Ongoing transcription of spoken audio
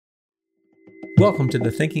Welcome to the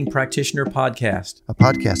Thinking Practitioner Podcast, a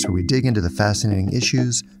podcast where we dig into the fascinating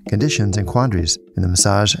issues, conditions, and quandaries in the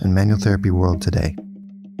massage and manual therapy world today.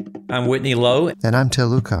 I'm Whitney Lowe. And I'm Till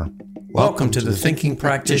Luca. Welcome to the Thinking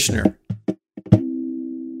Practitioner.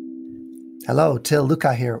 Hello, Till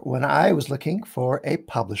Luca here. When I was looking for a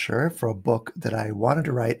publisher for a book that I wanted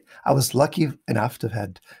to write, I was lucky enough to have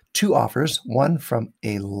had two offers, one from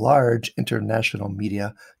a large international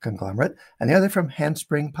media conglomerate and the other from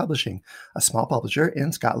Handspring Publishing, a small publisher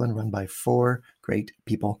in Scotland run by four great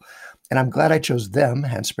people. And I'm glad I chose them,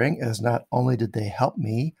 Handspring, as not only did they help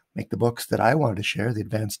me make the books that I wanted to share, the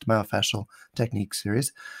Advanced Myofascial Technique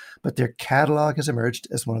series, but their catalog has emerged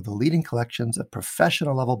as one of the leading collections of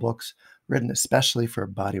professional level books written especially for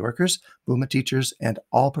body workers, movement teachers, and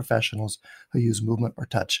all professionals who use movement or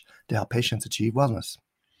touch to help patients achieve wellness.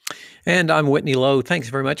 And I'm Whitney Lowe. Thanks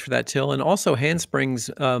very much for that, Till. And also Handsprings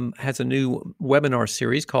has a new webinar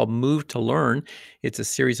series called Move to Learn. It's a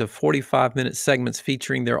series of 45-minute segments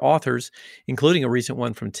featuring their authors, including a recent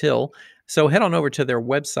one from Till. So head on over to their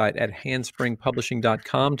website at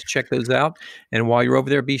handspringpublishing.com to check those out. And while you're over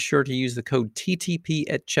there, be sure to use the code TTP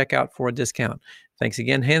at checkout for a discount. Thanks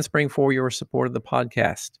again, Handspring, for your support of the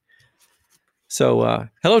podcast. So,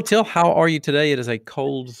 hello, Till. How are you today? It is a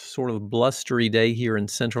cold, sort of blustery day here in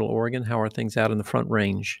Central Oregon. How are things out in the Front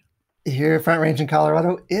Range? Here, Front Range in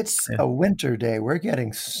Colorado, it's a winter day. We're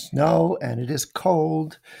getting snow, and it is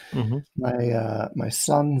cold. Mm-hmm. My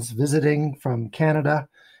son's visiting from Canada,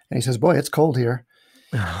 and he says, "Boy, it's cold here."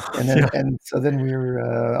 And so then we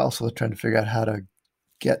were also trying to figure out how to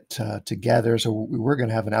get together. So we were going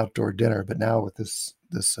to have an outdoor dinner, but now with this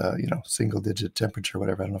single digit temperature,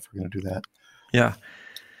 whatever, I don't know if we're going to do that. Yeah.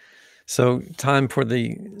 So time for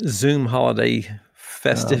the Zoom holiday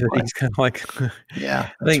festivities, kind of like. Yeah,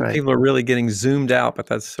 I think right. people are really getting zoomed out, but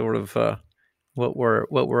that's sort of what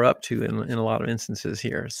we're up to in a lot of instances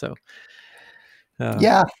here. So.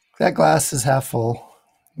 Yeah, that glass is half full.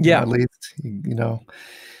 Yeah, at least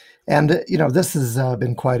And, this has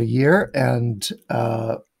been quite a year, and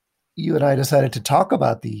you and I decided to talk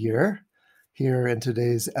about the year here in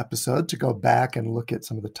today's episode, to go back and look at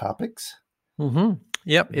some of the topics. Mm-hmm.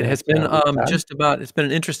 Yep, it has been it's been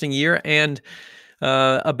an interesting year, and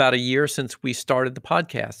about a year since we started the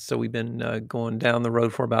podcast. So we've been going down the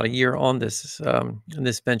road for about a year on this in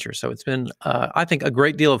this venture. So it's been, I think, a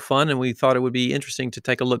great deal of fun, and we thought it would be interesting to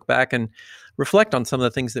take a look back and reflect on some of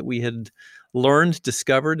the things that we had learned,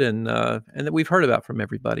 discovered, and that we've heard about from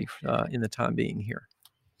everybody in the time being here.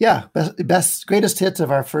 Yeah, greatest hits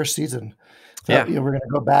of our first season. So, yeah, we're going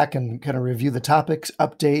to go back and kind of review the topics,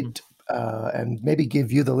 update, and maybe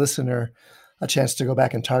give you, the listener, a chance to go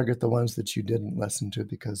back and target the ones that you didn't listen to,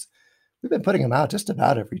 because we've been putting them out just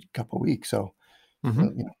about every couple of weeks. So,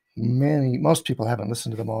 most people haven't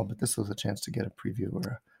listened to them all, but this was a chance to get a preview or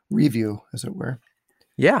a review, as it were.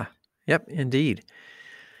 Yeah. Yep. Indeed.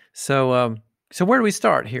 So, so where do we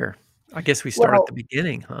start here? I guess we start at the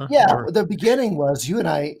beginning, huh? Yeah, the beginning was you and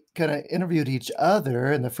I kind of interviewed each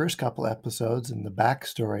other in the first couple episodes, and the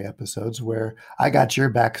backstory episodes, where I got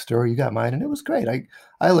your backstory, you got mine, and it was great.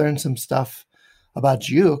 I learned some stuff about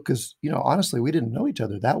you because, honestly, we didn't know each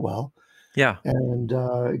other that well. Yeah. And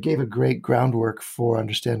it gave a great groundwork for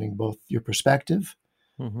understanding both your perspective,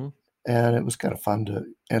 and it was kind of fun to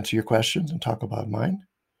answer your questions and talk about mine.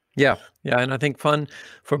 Yeah. And I think fun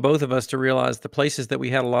for both of us to realize the places that we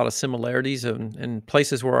had a lot of similarities and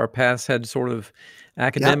places where our paths had sort of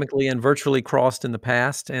academically and virtually crossed in the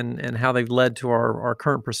past, and how they've led to our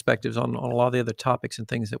current perspectives on a lot of the other topics and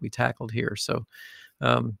things that we tackled here. So,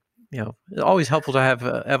 it's always helpful to have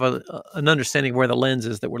an understanding where the lens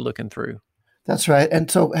is that we're looking through. That's right.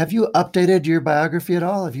 And so have you updated your biography at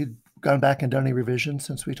all? Have you gone back and done any revisions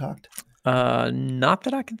since we talked? Not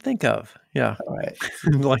that I can think of. Yeah. All right.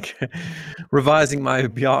 Like revising my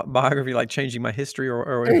biography, like changing my history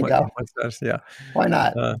or there you go. Yeah. Why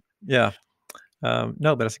not? Yeah.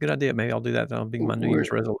 No, but it's a good idea. Maybe I'll do that. That'll be my New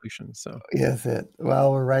Year's resolution. So yes,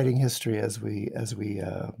 well, we're writing history as we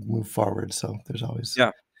move forward. So there's always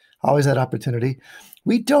that opportunity.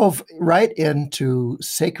 We dove right into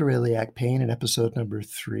sacroiliac pain in episode number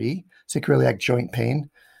 3, sacroiliac joint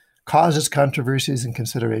pain, causes, controversies, and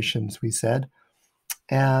considerations, we said.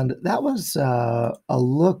 And that was a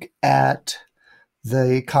look at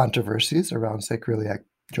the controversies around sacroiliac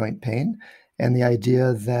joint pain, and the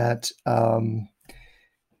idea that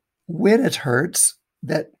when it hurts,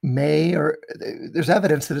 that there's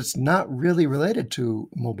evidence that it's not really related to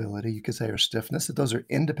mobility, you could say, or stiffness, that those are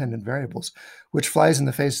independent variables, which flies in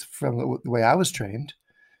the face from the way I was trained,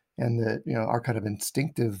 and that, our kind of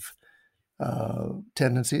instinctive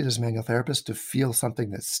tendencies as manual therapists to feel something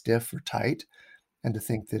that's stiff or tight. and to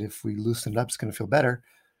think that if we loosen it up, it's going to feel better.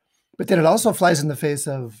 But then it also flies in the face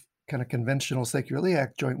of kind of conventional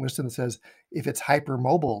sacroiliac joint wisdom that says if it's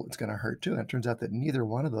hypermobile, it's going to hurt too. And it turns out that neither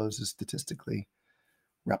one of those is statistically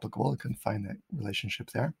replicable. I couldn't find that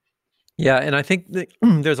relationship there. Yeah, and I think that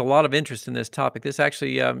there's a lot of interest in this topic. This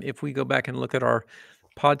actually, if we go back and look at our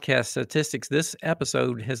podcast statistics, this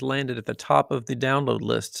episode has landed at the top of the download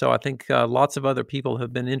list. So I think lots of other people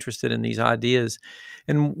have been interested in these ideas.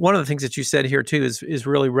 And one of the things that you said here too is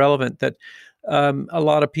really relevant, that a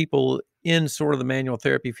lot of people in sort of the manual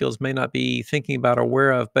therapy fields may not be thinking about or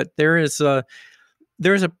aware of, but there's a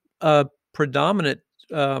predominant.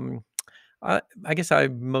 I guess I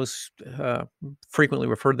most frequently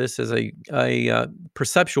refer to this as a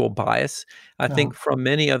perceptual bias, I think, from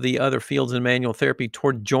many of the other fields in manual therapy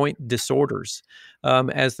toward joint disorders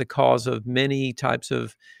as the cause of many types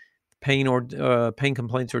of pain or pain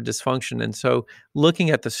complaints or dysfunction. And so looking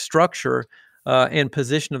at the structure and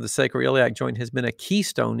position of the sacroiliac joint has been a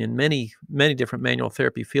keystone in many, many different manual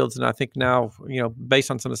therapy fields. And I think now, based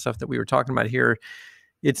on some of the stuff that we were talking about here,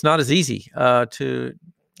 it's not as easy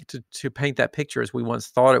to paint that picture as we once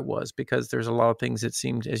thought it was, because there's a lot of things that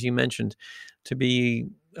seemed, as you mentioned, to be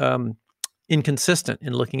inconsistent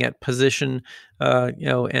in looking at position,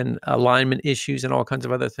 and alignment issues and all kinds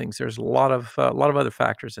of other things. There's a lot of other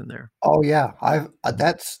factors in there. Oh yeah,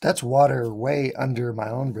 that's water way under my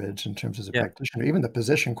own bridge in terms of a practitioner. Even the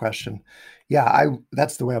position question,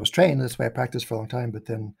 that's the way I was trained. That's the way I practiced for a long time. But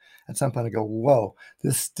then at some point I go, whoa,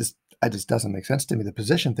 this just doesn't make sense to me, the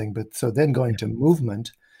position thing. But so then going to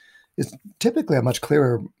movement is typically a much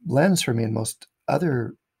clearer lens for me in most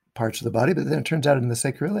other parts of the body. But then it turns out in the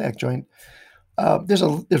sacroiliac joint,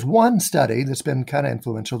 there's one study that's been kind of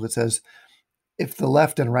influential that says if the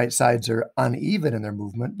left and right sides are uneven in their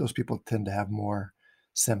movement, those people tend to have more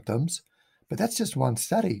symptoms. But that's just one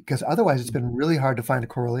study, because otherwise it's been really hard to find a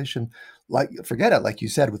correlation. Forget it, like you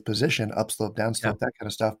said, with position, upslope, downslope, that kind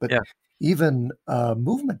of stuff. But even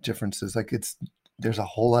movement differences, there's a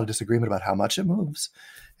whole lot of disagreement about how much it moves.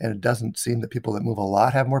 And it doesn't seem that people that move a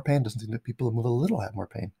lot have more pain. It doesn't seem that people that move a little have more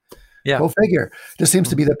pain. Yeah. Go figure. Just seems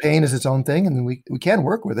to be the pain is its own thing, and then we can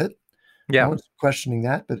work with it. Yeah. No one's questioning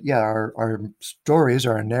that. But our stories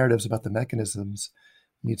or our narratives about the mechanisms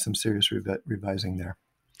need some serious revising there.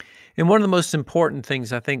 And one of the most important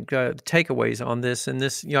things, I think, takeaways on this, and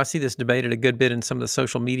this, I see this debated a good bit in some of the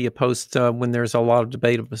social media posts when there's a lot of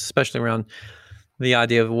debate, especially around the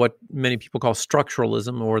idea of what many people call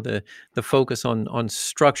structuralism, or the focus on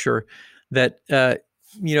structure, that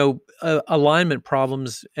alignment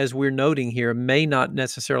problems, as we're noting here, may not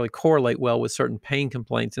necessarily correlate well with certain pain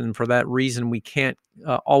complaints, and for that reason, we can't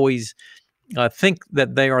always think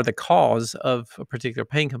that they are the cause of a particular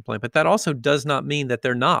pain complaint. But that also does not mean that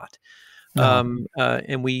they're not. No.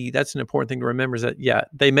 And that's an important thing to remember, is that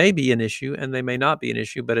they may be an issue and they may not be an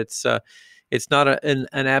issue, but it's not an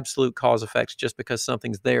absolute cause effect just because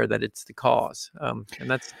something's there that it's the cause.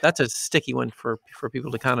 And that's a sticky one for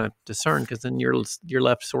people to kind of discern, because then you're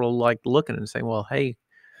left sort of like looking and saying, well, hey,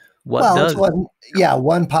 does?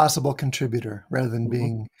 One possible contributor rather than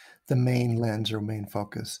being the main lens or main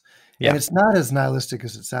focus. Yeah. And it's not as nihilistic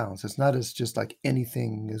as it sounds. It's not as just like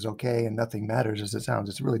anything is okay and nothing matters as it sounds.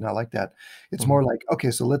 It's really not like that. It's more like, okay,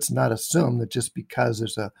 so let's not assume that just because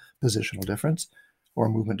there's a positional difference or a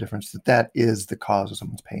movement difference, that is the cause of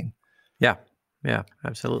someone's pain. Yeah,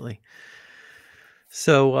 absolutely.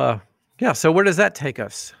 So, so where does that take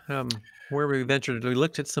us? Where we ventured, we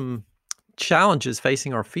looked at some challenges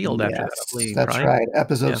facing our field after that, I believe, that's right.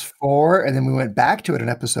 Episodes 4, and then we went back to it in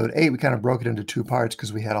episode 8. We kind of broke it into 2 parts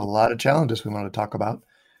because we had a lot of challenges we wanted to talk about.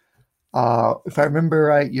 If I remember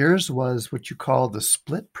right, yours was what you call the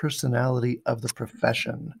split personality of the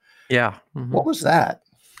profession. Yeah. Mm-hmm. What was that?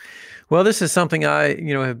 Well, this is something I,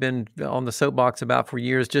 have been on the soapbox about for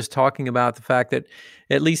years, just talking about the fact that,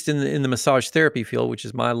 at least in the massage therapy field, which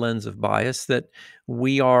is my lens of bias, that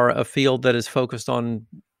we are a field that is focused on,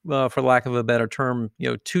 for lack of a better term,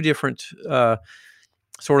 2 different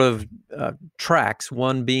sort of tracks.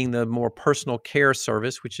 One being the more personal care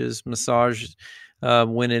service, which is massage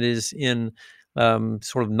when it is in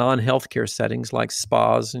sort of non-healthcare settings like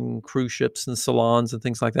spas and cruise ships and salons and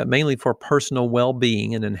things like that, mainly for personal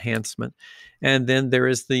well-being and enhancement. And then there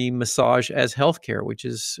is the massage as healthcare, which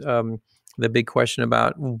is the big question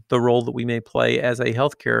about the role that we may play as a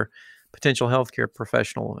potential healthcare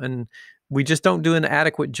professional. And we just don't do an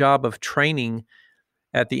adequate job of training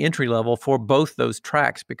at the entry level for both those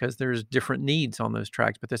tracks, because there's different needs on those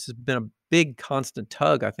tracks. But this has been a big constant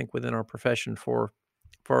tug, I think, within our profession for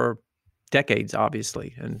decades,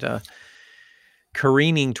 obviously. And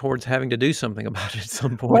careening towards having to do something about it at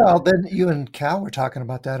some point. Well, then you and Cal were talking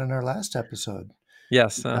about that in our last episode.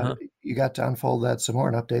 Yes. You got to unfold that some more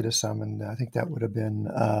and update us some, and I think that would have been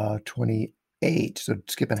 28. So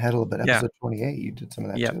skipping ahead a little bit, Yeah. episode 28, you did some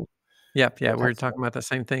of that Yep. too. Yep. Yeah. Well, We were that's talking about the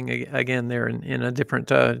same thing again there in a different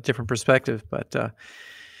perspective, but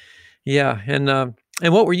yeah. And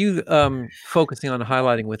what were you focusing on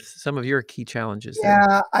highlighting with some of your key challenges there?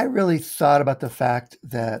 Yeah, I really thought about the fact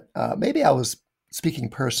that maybe I was speaking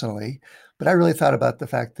personally, but I really thought about the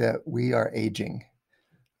fact that we are aging,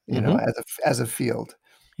 as a field.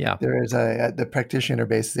 Yeah. There is the practitioner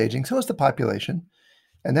base is aging, so is the population.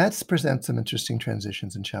 And that presents some interesting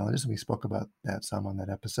transitions and challenges. And we spoke about that some on that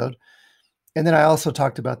episode. And then I also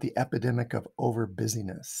talked about the epidemic of over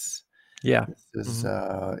busyness. Yeah. This is,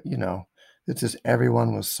 it's just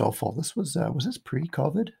everyone was so full. This was this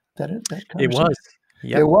pre-COVID? That It conversation? was.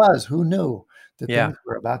 Yep. It was. Who knew that Yeah. things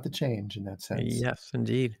were about to change in that sense? Yes,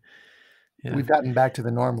 indeed. Yeah. We've gotten back to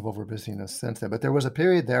the norm of over busyness since then. But there was a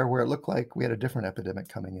period there where it looked like we had a different epidemic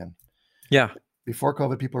coming in. Yeah. Before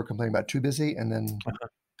COVID, people were complaining about too busy, and then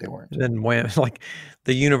they weren't. Then when like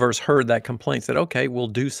the universe heard that complaint, said, "Okay, we'll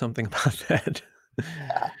do something about that."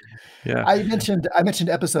 Yeah. I mentioned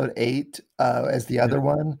episode 8 as the other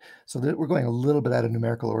one, so that we're going a little bit out of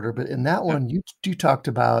numerical order. But in that one, you talked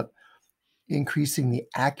about increasing the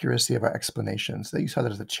accuracy of our explanations. That you saw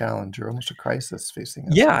that as a challenge or almost a crisis facing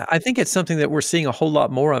us. Yeah, I think it's something that we're seeing a whole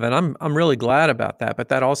lot more of, and I'm really glad about that. But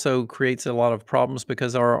that also creates a lot of problems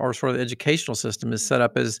because our sort of educational system is set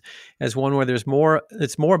up as one where there's more.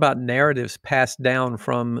 It's more about narratives passed down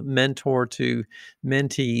from mentor to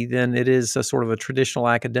mentee than it is a sort of a traditional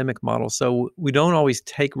academic model. So we don't always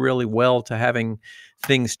take really well to having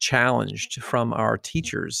things challenged from our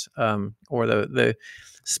teachers or the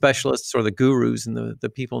specialists or the gurus and the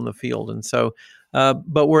people in the field. And so,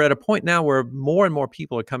 but we're at a point now where more and more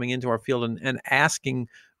people are coming into our field and asking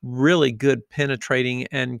really good, penetrating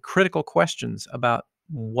and critical questions about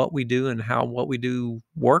what we do and how what we do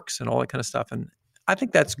works and all that kind of stuff. And I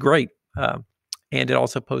think that's great. And it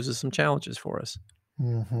also poses some challenges for us.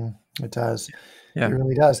 Mm-hmm. It does. Yeah. It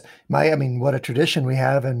really does. What a tradition we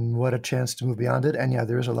have and what a chance to move beyond it. And yeah,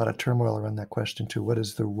 there is a lot of turmoil around that question too. What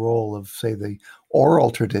is the role of, say, the oral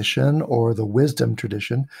tradition or the wisdom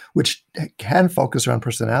tradition, which can focus around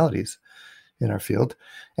personalities in our field?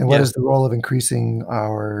 And what is the role of increasing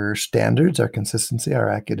our standards, our consistency, our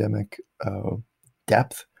academic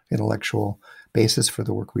depth, intellectual basis for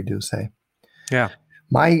the work we do, say? Yeah.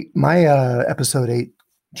 My episode 8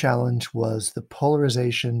 challenge was the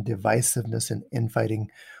polarization, divisiveness, and infighting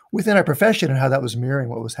within our profession and how that was mirroring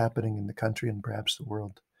what was happening in the country and perhaps the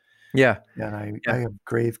world. Yeah. And I have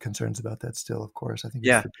grave concerns about that still, of course. I think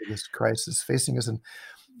it's the biggest crisis facing us. And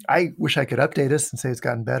I wish I could update us and say it's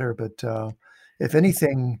gotten better. But if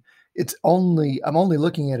anything, I'm only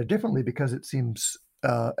looking at it differently because it seems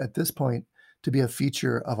at this point to be a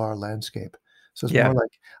feature of our landscape. So it's more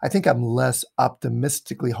like, I think I'm less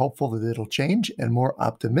optimistically hopeful that it'll change and more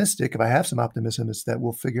optimistic, if I have some optimism, is that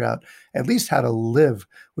we'll figure out at least how to live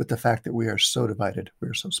with the fact that we are so divided.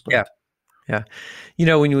 We're so split. Yeah.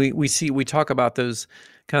 When we talk about those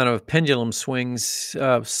kind of pendulum swings,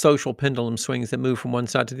 social pendulum swings that move from one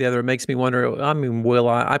side to the other, it makes me wonder,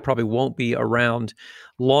 I probably won't be around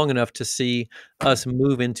long enough to see us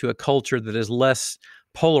move into a culture that is less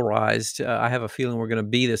polarized. I have a feeling we're going to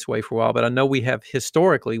be this way for a while, but I know we have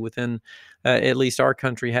historically within at least our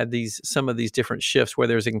country had some of these different shifts where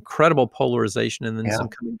there's incredible polarization and then some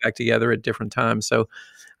coming back together at different times. So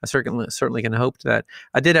I certainly can hope to that.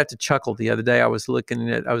 I did have to chuckle the other day. I was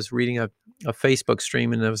reading a Facebook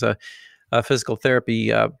stream, and there was a physical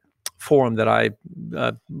therapy forum that I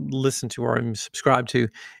listen to or am subscribed to,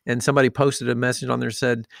 and somebody posted a message on there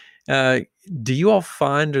said, do you all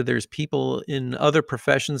find there's people in other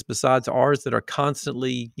professions besides ours that are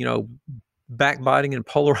constantly, backbiting and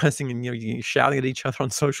polarizing and, shouting at each other on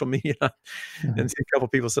social media? Mm-hmm. And a couple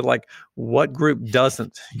of people said, like, what group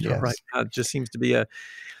doesn't? Right now, it just seems to be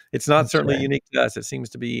it's not certainly unique to us. It seems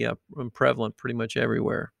to be prevalent pretty much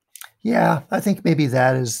everywhere. Yeah, I think maybe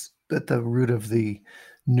that is at the root of the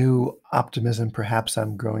new optimism perhaps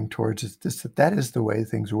I'm growing towards, is this, that is the way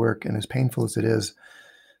things work. And as painful as it is,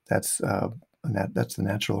 that's the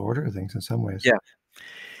natural order of things in some ways. Yeah.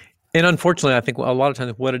 And unfortunately, I think a lot of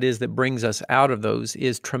times what it is that brings us out of those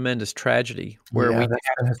is tremendous tragedy, where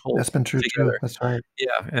that's been true too. That's right.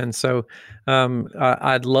 Yeah. And so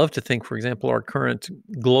I'd love to think, for example, our current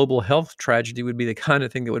global health tragedy would be the kind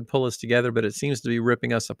of thing that would pull us together, but it seems to be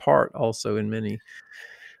ripping us apart also in many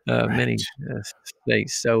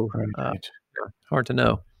states. So hard to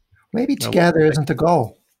know. Maybe together isn't the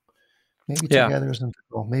goal. Maybe Yeah. together isn't the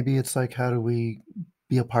goal. Maybe it's like, how do we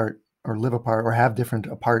be apart or live apart or have different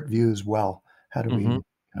apart views well? How do we, Hmm.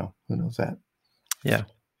 who knows that? Yeah.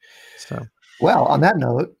 So, Well, on that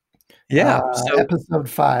note, yeah. So, episode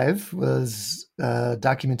 5 was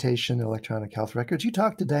documentation and electronic health records. You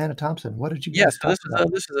talked to Diana Thompson. What did you yeah. guys So talk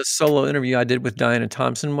about? this was a solo interview I did with Diana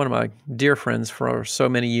Thompson, one of my dear friends for so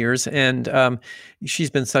many years, and she's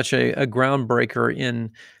been such a groundbreaker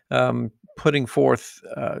in putting forth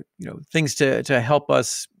things to help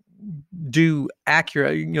us do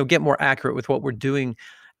accurate, get more accurate with what we're doing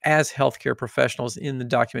as healthcare professionals in the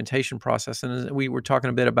documentation process. And we were talking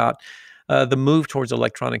a bit about the move towards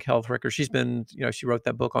electronic health records. She's been, she wrote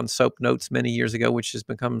that book on SOAP notes many years ago, which has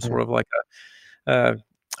become Yeah. sort of like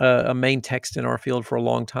a main text in our field for a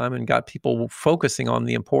long time, and got people focusing on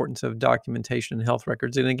the importance of documentation and health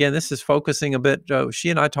records. And again, this is focusing a bit. She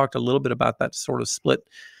and I talked a little bit about that sort of split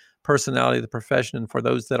personality of the profession, and for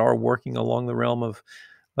those that are working along the realm of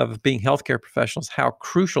being healthcare professionals, how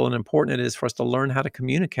crucial and important it is for us to learn how to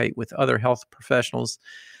communicate with other health professionals,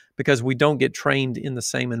 because we don't get trained in the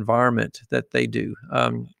same environment that they do.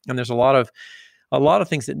 And there's a lot of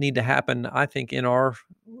things that need to happen, I think, in our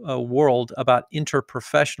world about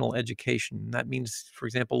interprofessional education. That means, for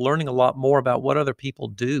example, learning a lot more about what other people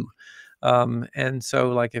do. And so,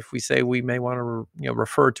 like, if we say we may want to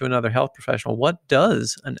refer to another health professional, what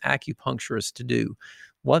does an acupuncturist do?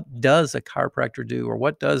 What does a chiropractor do? Or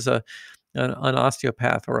what does an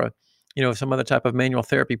osteopath or some other type of manual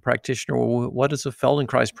therapy practitioner? Or what does a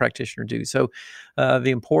Feldenkrais practitioner do? So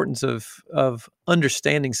the importance of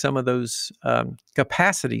understanding some of those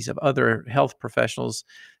capacities of other health professionals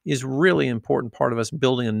is really an important part of us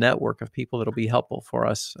building a network of people that'll be helpful for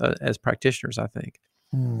us as practitioners, I think.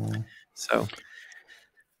 Hmm. So,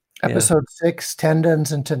 yeah. Episode 6,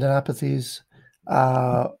 tendons and tendinopathies.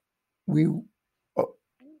 We,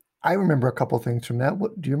 I remember a couple things from that.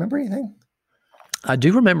 Do you remember anything? I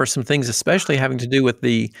do remember some things, especially having to do with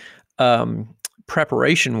the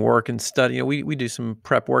preparation work and study. We do some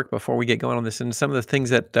prep work before we get going on this, and some of the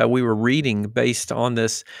things that we were reading based on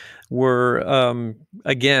this were,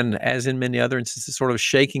 again, as in many other instances, sort of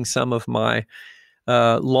shaking some of my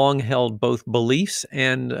long-held both beliefs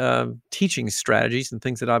and teaching strategies and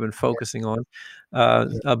things that I've been focusing on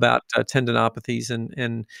about tendinopathies,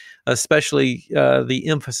 and especially the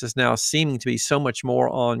emphasis now seeming to be so much more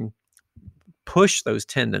on push those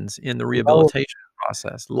tendons in the rehabilitation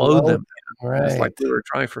process, load them. It's like Right. we were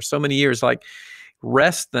trying for so many years, like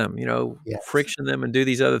rest them, Yes. friction them and do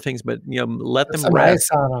these other things, but let Put them some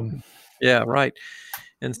rest. ice on them. Yeah, right.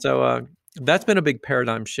 And so that's been a big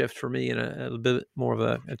paradigm shift for me, and a bit more of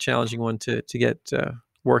a challenging one to get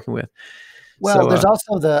working with. Well, So there's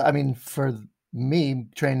also for me,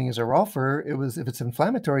 training as a rolfer, it was, if it's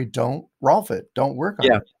inflammatory, don't rolf it. Don't work on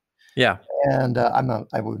yeah, it. yeah, And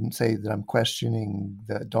I wouldn't say that I'm questioning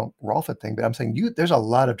the don't rolf it thing, but I'm saying there's a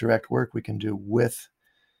lot of direct work we can do with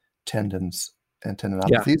tendons and yeah,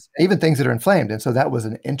 tendinopathies, even things that are inflamed. And so that was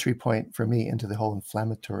an entry point for me into the whole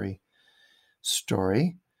inflammatory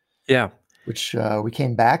story, yeah. which we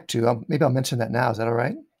came back to. Maybe I'll mention that now. Is that all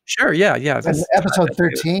right? Sure, yeah, yeah. And That's episode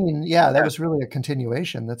 13, yeah, that yeah, was really a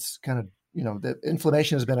continuation. That's kind of, the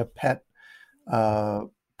inflammation has been a pet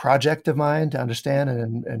project of mine to understand.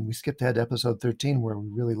 And we skipped ahead to episode 13, where we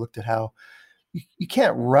really looked at how you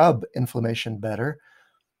can't rub inflammation better,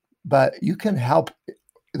 but you can help.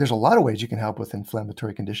 There's a lot of ways you can help with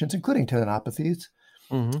inflammatory conditions, including tendinopathies,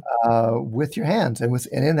 with your hands, and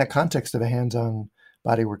in that context of a hands-on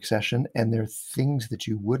bodywork session. And there are things that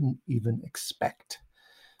you wouldn't even expect.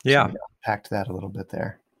 yeah. So we unpacked that a little bit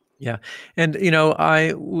there. Yeah. And,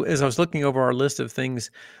 as I was looking over our list of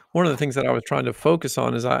things, one of the things that I was trying to focus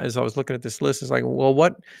on as I was looking at this list is like, well,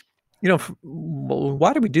 why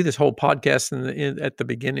did we do this whole podcast at the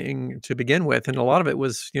beginning to begin with? And a lot of it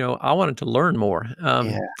was, I wanted to learn more. Yeah.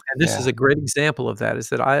 And this is a great example of that, is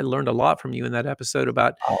that I learned a lot from you in that episode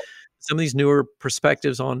about Oh, some of these newer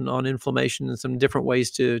perspectives on inflammation and some different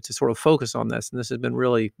ways to sort of focus on this. And this has been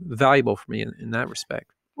really valuable for me in that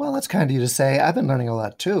respect. well, that's kind of you to say. I've been learning a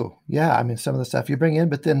lot too. Yeah, I mean, some of the stuff you bring in,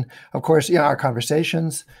 but then, of course, our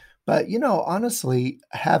conversations. But honestly,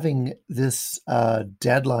 having this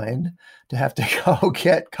deadline to have to go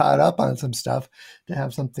get caught up on some stuff, to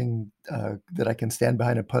have something that I can stand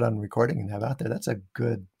behind and put on recording and have out there, that's a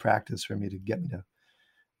good practice for me to get me to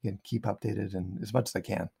keep updated and as much as I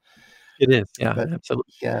can. It is. Yeah, But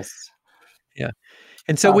absolutely. yes, Yeah.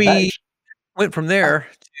 And so that we went from there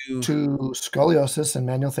to, to scoliosis and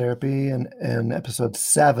manual therapy in episode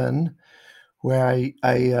 7, where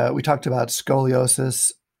we talked about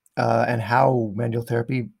scoliosis and how manual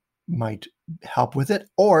therapy might help with it,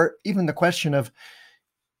 or even the question of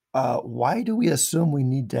why do we assume we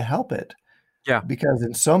need to help it? Yeah. Because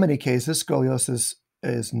in so many cases, scoliosis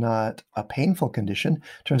is not a painful condition.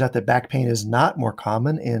 Turns out that back pain is not more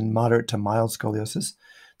common in moderate to mild scoliosis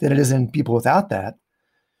than it is in people without that.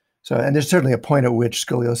 So, and there's certainly a point at which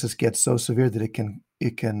scoliosis gets so severe that it can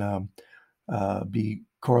be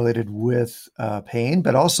correlated with pain,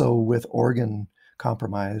 but also with organ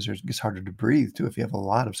compromise, or it gets harder to breathe too if you have a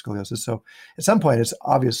lot of scoliosis. So at some point, it's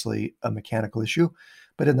obviously a mechanical issue,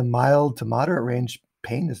 but in the mild to moderate range,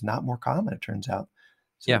 pain is not more common, it turns out.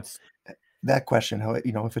 So Yeah. it's that question, how,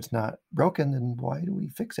 if it's not broken, then why do we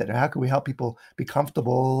fix it? And how can we help people be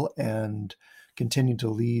comfortable and continue to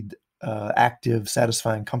lead active,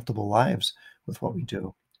 satisfying, comfortable lives with what we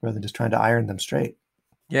do, rather than just trying to iron them straight?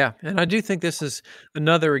 Yeah, and I do think this is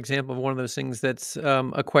another example of one of those things that's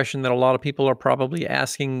a question that a lot of people are probably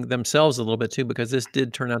asking themselves a little bit too, because this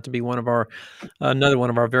did turn out to be another one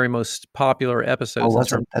of our very most popular episodes in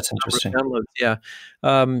terms That's of interesting. number of downloads.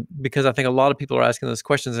 Yeah, because I think a lot of people are asking those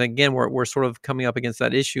questions, and again, we're sort of coming up against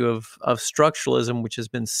that issue of structuralism, which has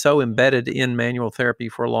been so embedded in manual therapy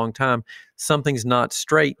for a long time. Something's not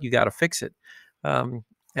straight, you got to fix it.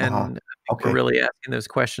 And we're Okay. really asking those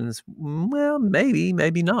questions. Well, maybe,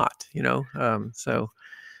 maybe not. A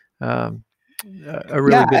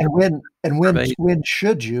really Yeah, big and survey. when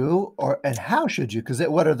should you, and how should you? Because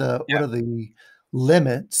what are Yeah, the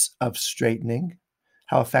limits of straightening?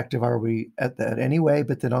 How effective are we at that anyway?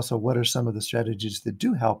 But then also, what are some of the strategies that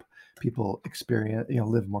do help people experience,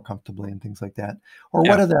 live more comfortably and things like that? Or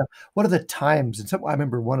yeah, what are the times? And I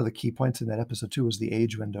remember one of the key points in that episode too was the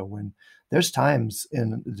age window, when there's times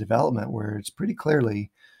in the development where it's pretty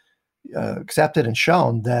clearly accepted and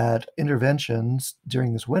shown that interventions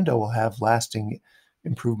during this window will have lasting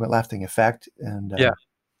improvement, lasting effect. And,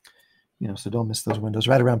 yeah, so don't miss those windows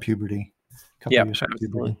right around puberty, a couple yeah, of years from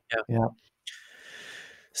absolutely. puberty. Yeah. Yeah.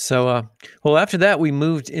 So, well, after that, we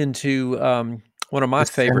moved into one of my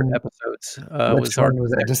favorite Descend, episodes. which Was our one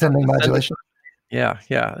was that? discussion on Descending descending. modulation? Yeah,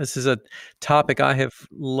 yeah. This is a topic I have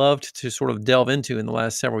loved to sort of delve into in the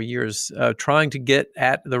last several years, trying to get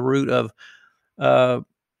at the root of uh,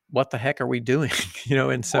 what the heck are we doing?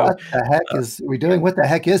 And so What the heck is we doing? What the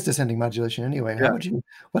heck is descending modulation anyway? yeah.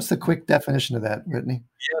 What's the quick definition of that, Brittany?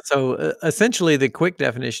 Yeah, so essentially, the quick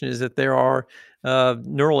definition is that there are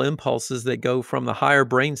neural impulses that go from the higher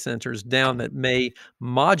brain centers down that may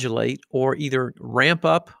modulate or either ramp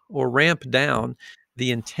up or ramp down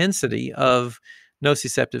the intensity of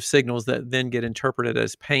nociceptive signals that then get interpreted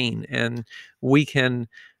as pain. And we can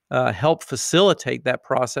help facilitate that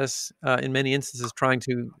process in many instances, trying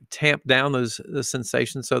to tamp down those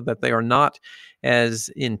sensations so that they are not as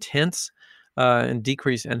intense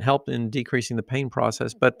and help in decreasing the pain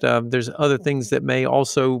process. But there's other things that may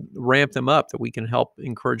also ramp them up that we can help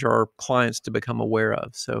encourage our clients to become aware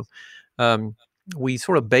of. So um, we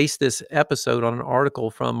sort of based this episode on an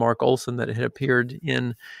article from Mark Olson that had appeared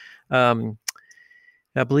in,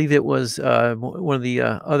 I believe it was one of the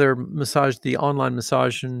other the online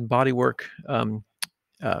massage and bodywork.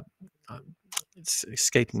 Uh, it's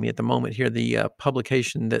escaping me at the moment here. The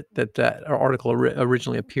publication that article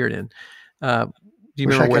originally appeared in. Do you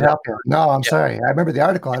Wish I remember where could that? help you. No, I'm Yeah, sorry. I remember the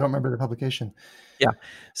article. I don't remember the publication. yeah.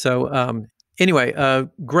 So anyway,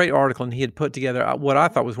 great article, and he had put together what I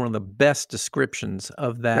thought was one of the best descriptions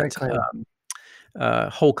of Very that clear.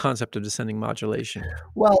 whole concept of descending modulation.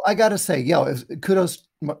 Well, I got to say, kudos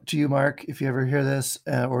to you, Mark. If you ever hear this,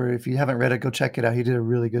 or if you haven't read it, go check it out. He did a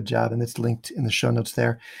really good job, and it's linked in the show notes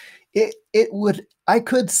there. I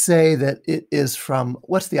could say that it is from,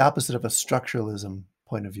 what's the opposite of a structuralism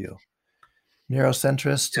point of view?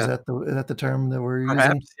 Neurocentrist, Yeah, is that the term that we're using?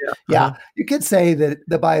 perhaps. Yeah. Yeah, you could say that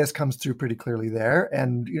the bias comes through pretty clearly there,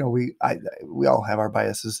 and we all have our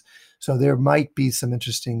biases, so there might be some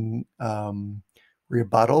interesting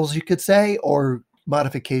rebuttals, you could say, or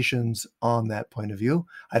modifications on that point of view.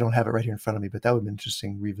 I don't have it right here in front of me, but that would be an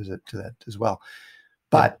interesting revisit to that as well.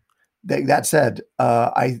 But that said,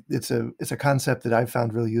 it's a concept that I've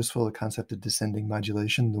found really useful, the concept of descending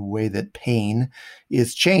modulation, the way that pain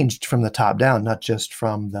is changed from the top down, not just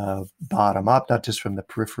from the bottom up, not just from the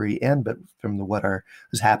periphery in, but from what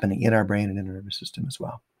is happening in our brain and in our nervous system as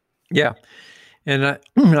well. Yeah. And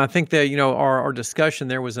I think that our discussion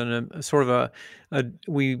there was in a sort of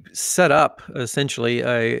we set up essentially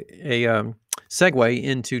a segue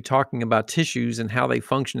into talking about tissues and how they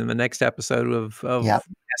function in the next episode of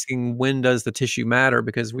asking when does the tissue matter,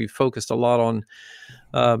 because we focused a lot on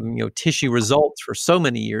tissue results for so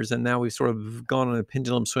many years, and now we've sort of gone on a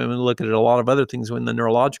pendulum swim and looked at a lot of other things in the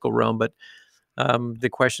neurological realm. But the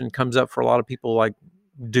question comes up for a lot of people, like,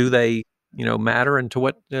 do they, matter, and to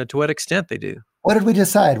what extent they do. What did we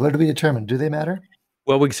decide? What did we determine? Do they matter?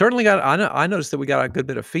 Well, we certainly got. I noticed that we got a good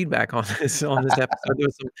bit of feedback on this episode. There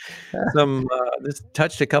was this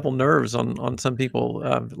touched a couple nerves on some people.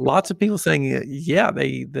 Lots of people saying, yeah,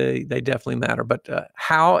 they definitely matter, but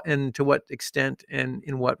how and to what extent and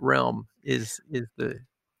in what realm is the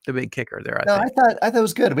big kicker there. I think. I thought it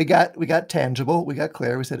was good. We got tangible. We got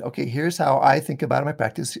clear. We said, okay, here's how I think about it in my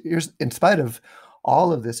practice. Here's, in spite of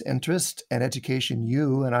all of this interest and education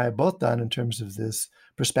you and I have both done in terms of this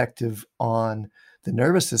perspective on the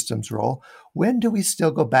nervous system's role, when do we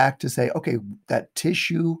still go back to say, okay, that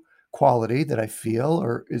tissue quality that I feel,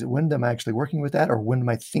 or is it when am I actually working with that, or when am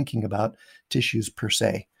I thinking about tissues per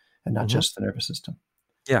se and not just the nervous system?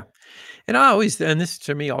 Yeah. And this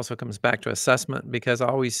to me also comes back to assessment, because I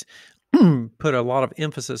always put a lot of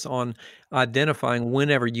emphasis on identifying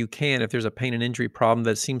whenever you can, if there's a pain and injury problem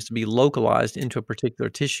that seems to be localized into a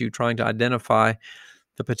particular tissue, trying to identify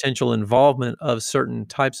the potential involvement of certain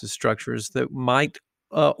types of structures that might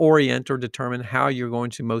orient or determine how you're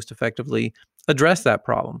going to most effectively address that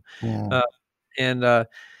problem.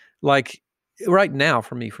 Like right now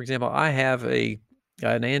for me, for example, I have an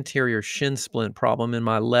anterior shin splint problem in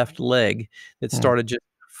my left leg that started just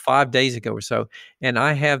 5 days ago or so. And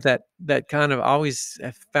I have that kind of, I always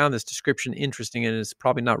have found this description interesting, and it's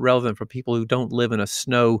probably not relevant for people who don't live in a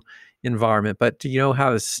snow environment, but do you know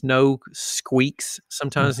how the snow squeaks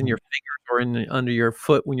sometimes in your fingers or under your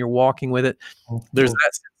foot when you're walking with it? There's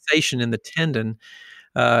that sensation in the tendon.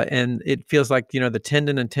 And it feels like, the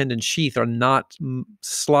tendon and tendon sheath are not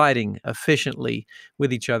sliding efficiently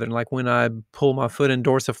with each other. And like when I pull my foot in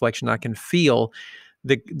dorsiflexion, I can feel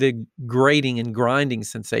the grating and grinding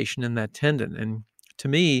sensation in that tendon. And to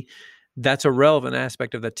me, that's a relevant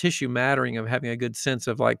aspect of the tissue mattering, of having a good sense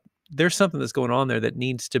of like, there's something that's going on there that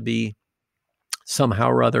needs to be somehow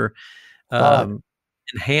or other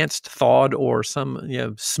enhanced, thawed, or some,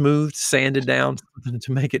 smoothed, sanded down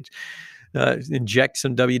to make it, inject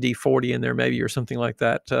some WD-40 in there maybe, or something like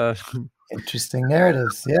that. Interesting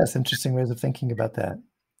narratives. Yes, interesting ways of thinking about that.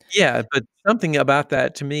 Yeah, but something about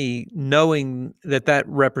that to me, knowing that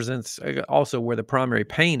represents also where the primary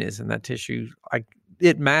pain is in that tissue,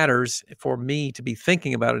 it matters for me to be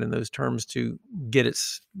thinking about it in those terms to get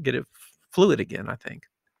it fluid again, I think.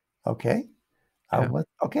 Okay. I'm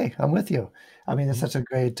with you. I mean, it's such a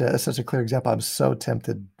great, such a clear example. I'm so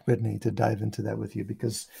tempted, Whitney, to dive into that with you,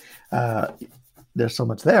 because there's so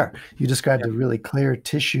much there. You described a really clear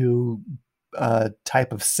tissue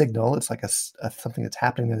type of signal. It's like something that's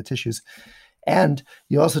happening in the tissues. And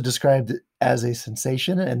you also described it as a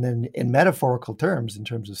sensation, and then in metaphorical terms, in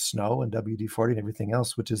terms of snow and WD-40 and everything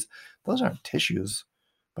else, which is, those aren't tissues,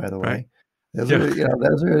 by the way. Those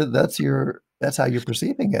are, that's how you're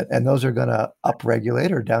perceiving it. And those are going to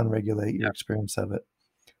upregulate or downregulate your experience of it,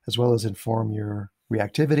 as well as inform your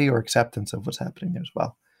reactivity or acceptance of what's happening there as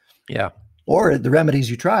well. Yeah. Or the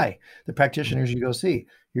remedies you try, the practitioners you go see,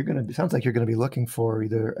 sounds like you're going to be looking for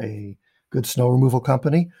either a good snow removal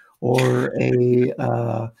company or a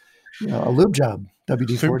lube job,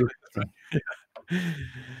 WD-40.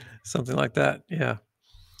 Something like that. Yeah.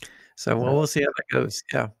 So, we'll see how that goes.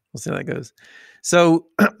 Yeah. We'll see how that goes. So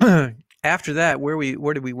after that, where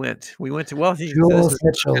did we went? We went to, Jules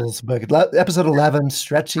Mitchell's book, episode 11,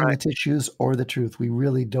 Stretching the Tissues or the Truth. We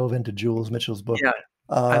really dove into Jules Mitchell's book. Yeah.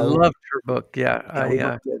 I loved her book. Yeah.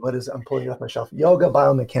 I'm pulling it off my shelf. Yoga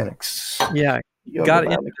Biomechanics. Yeah. Got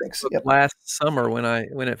into this book last summer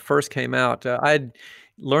when it first came out. I'd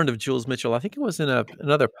learned of Jules Mitchell. I think it was in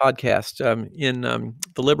another podcast, in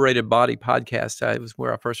the Liberated Body podcast. It was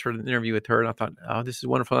where I first heard an interview with her, and I thought, oh, this is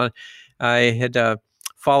wonderful. I had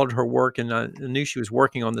followed her work, and I knew she was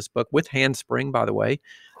working on this book with Handspring, by the way,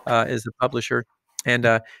 as the publisher,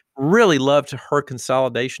 and really loved her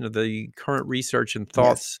consolidation of the current research and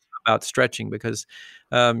thoughts about stretching, because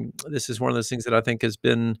this is one of those things that I think has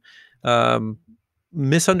been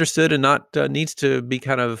misunderstood and not needs to be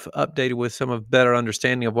kind of updated with some of better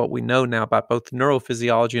understanding of what we know now about both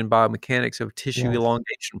neurophysiology and biomechanics of tissue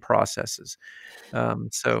elongation processes.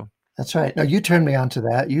 So that's right. No, you turned me on to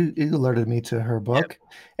that. You alerted me to her book,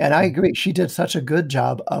 and I agree. She did such a good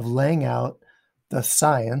job of laying out the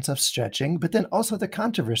science of stretching, but then also the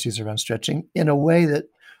controversies around stretching in a way that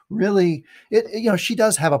really, she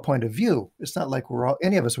does have a point of view. It's not like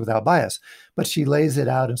any of us without bias, but she lays it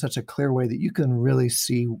out in such a clear way that you can really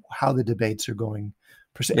see how the debates are going,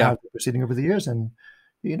 proceeding over the years, and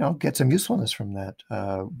get some usefulness from that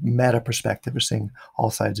meta perspective of seeing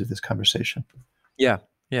all sides of this conversation. Yeah.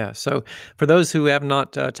 Yeah. So for those who have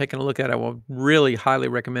not taken a look at it, I will really highly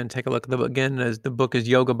recommend take a look at the book. Again, as the book is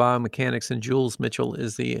Yoga Biomechanics, and Jules Mitchell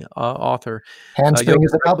is the author. Handspring Yoga,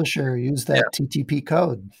 is the publisher. Use yeah, that TTP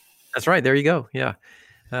code. that's right. There you go. Yeah.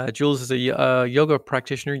 Jules is a yoga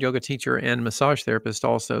practitioner, yoga teacher, and massage therapist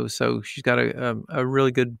also. So she's got a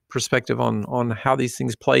really good perspective on how these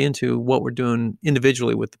things play into what we're doing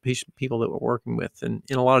individually with the people that we're working with, and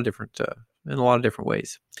in a lot of different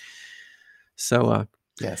ways. So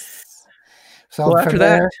Yes. So well, from after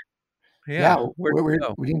that, there, yeah, yeah, where do we go?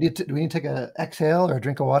 do we need to take a exhale or a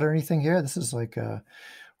drink of water or anything here? This is like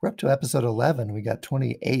we're up to episode 11. We got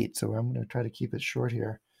 28, so I'm going to try to keep it short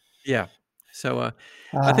here. Yeah. So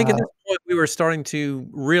I think at Uh, this point we were starting to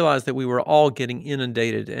realize that we were all getting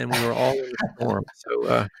inundated and we were all in the storm.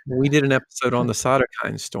 So we did an episode on the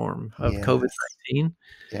cytokine storm of yes, COVID-19.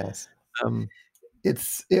 yes. Um,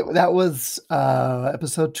 That was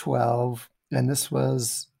episode 12, and this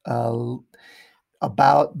was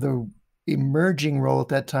about the emerging role at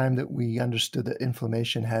that time that we understood that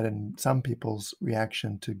inflammation had in some people's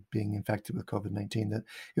reaction to being infected with COVID-19, that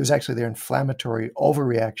it was actually their inflammatory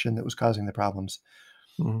overreaction that was causing the problems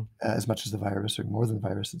mhm. as much as the virus, or more than the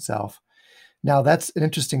virus itself. Now, that's an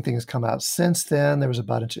interesting thing that's come out since then. There was a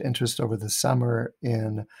bunch of interest over the summer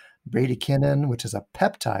in bradykinin, which is a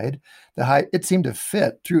peptide. It seemed to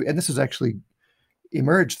fit through, and this was actually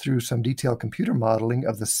emerged through some detailed computer modeling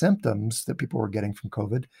of the symptoms that people were getting from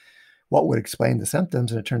COVID. What would explain the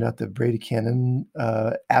symptoms? And it turned out that bradykinin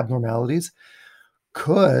abnormalities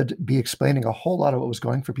could be explaining a whole lot of what was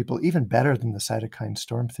going for people, even better than the cytokine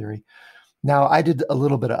storm theory. Now, I did a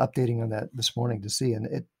little bit of updating on that this morning to see,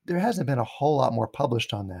 and there hasn't been a whole lot more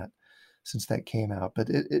published on that since that came out. But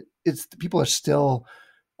it's people are still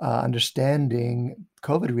understanding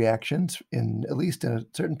COVID reactions, in at least in a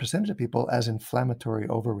certain percentage of people, as inflammatory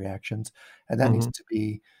overreactions, and that needs to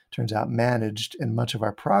be, turns out, managed. And much of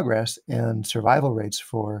our progress and survival rates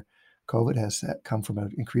for COVID has come from an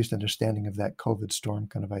increased understanding of that COVID storm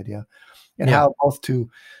kind of idea, and Yeah. how both to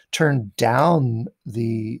turn down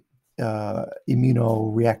the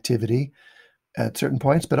immunoreactivity at certain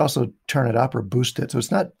points, but also turn it up or boost it. So it's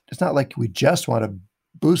not like we just want to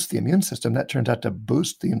boost the immune system. That turns out to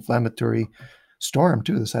boost the inflammatory storm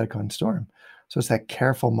too, the cytokine storm. So it's that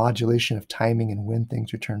careful modulation of timing and when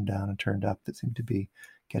things are turned down and turned up that seem to be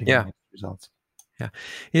getting Yeah. results. Yeah.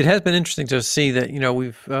 It has been interesting to see that,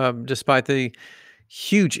 we've, despite the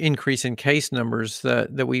huge increase in case numbers,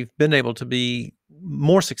 that we've been able to be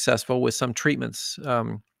more successful with some treatments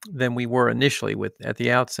than we were initially at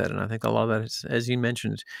the outset. And I think a lot of that is, as you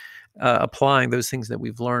mentioned, applying those things that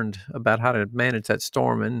we've learned about how to manage that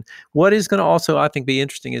storm. And what is going to also, I think, be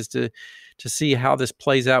interesting is to see how this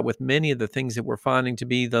plays out with many of the things that we're finding to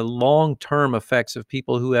be the long-term effects of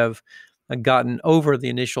people who have gotten over the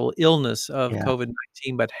initial illness of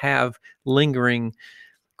COVID-19, but have lingering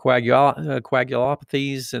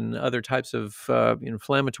coagulopathies and other types of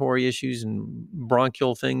inflammatory issues and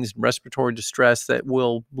bronchial things, respiratory distress that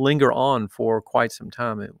will linger on for quite some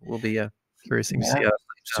time. It will be curious to see.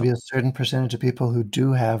 To be a certain percentage of people who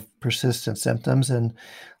do have persistent symptoms, and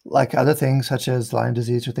like other things such as Lyme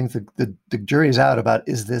disease or things, the jury is out about,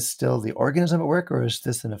 is this still the organism at work, or is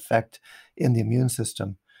this an effect in the immune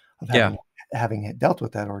system of having dealt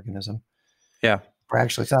with that organism? Yeah. Or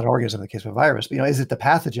actually, it's not an organism in the case of a virus, but is it the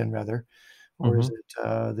pathogen rather, or is it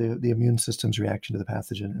the immune system's reaction to the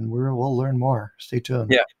pathogen? And we'll learn more. Stay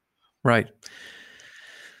tuned. Yeah, right.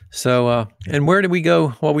 So, and where did we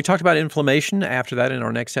go? Well, we talked about inflammation after that in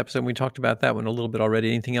our next episode. We talked about that one a little bit already.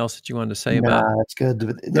 Anything else that you wanted to say about? That's good.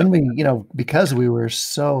 But then we, because we were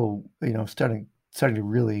so, starting to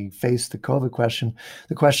really face the COVID question,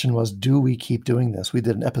 the question was, do we keep doing this? We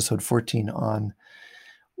did an episode 14 on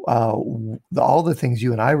all the things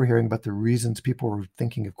you and I were hearing about, the reasons people were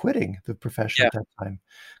thinking of quitting the profession at that time.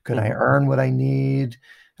 Could I earn what I need?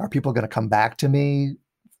 Are people going to come back to me?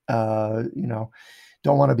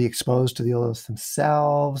 Don't want to be exposed to the illness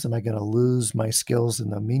themselves. Am I going to lose my skills in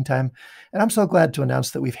the meantime? And I'm so glad to announce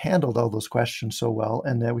that we've handled all those questions so well,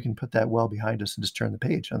 and that we can put that well behind us and just turn the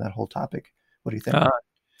page on that whole topic. What do you think?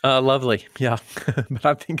 Lovely. Yeah.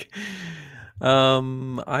 But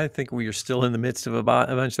I think we are still in the midst of a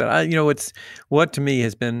bunch of that. It's what to me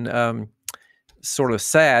has been sort of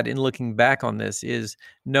sad in looking back on this is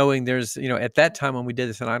knowing there's, at that time when we did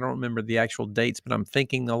this, and I don't remember the actual dates, but I'm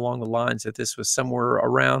thinking along the lines that this was somewhere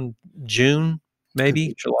around June,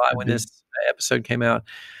 maybe July, when this episode came out.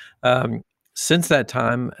 Since that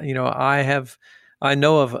time, I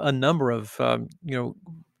know of a number of,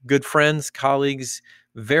 good friends, colleagues,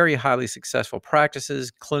 very highly successful practices,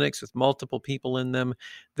 clinics with multiple people in them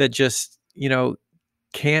that just,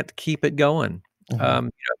 can't keep it going. Mm-hmm.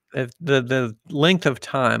 If the length of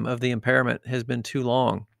time of the impairment has been too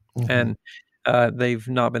long, Mm-hmm. and they've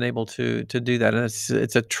not been able to do that, and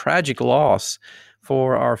it's a tragic loss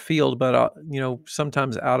for our field. But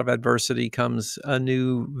sometimes out of adversity comes a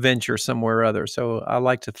new venture somewhere or other. So I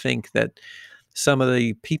like to think that some of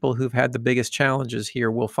the people who've had the biggest challenges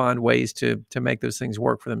here will find ways to make those things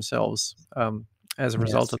work for themselves as a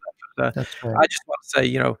result Yes, of that. that's right. I just want to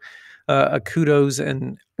say, a kudos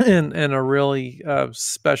and a really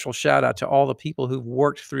special shout out to all the people who've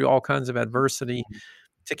worked through all kinds of adversity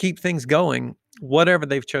to keep things going, whatever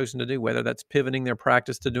they've chosen to do, whether that's pivoting their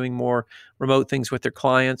practice to doing more remote things with their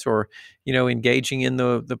clients, or engaging in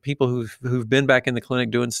the people who've been back in the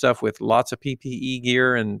clinic doing stuff with lots of PPE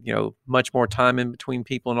gear and much more time in between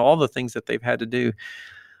people and all the things that they've had to do.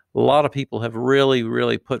 A lot of people have really,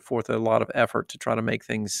 really put forth a lot of effort to try to make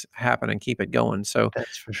things happen and keep it going. So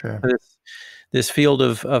That's for sure. this field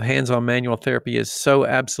of hands-on manual therapy is so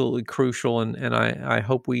absolutely crucial, and I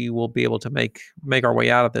hope we will be able to make our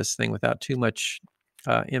way out of this thing without too much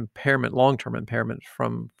impairment, long-term impairment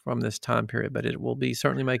from this time period. But it will be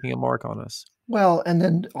certainly making a mark on us. Well, and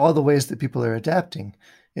then all the ways that people are adapting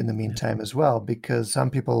in the meantime as well, because some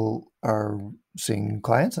people are seeing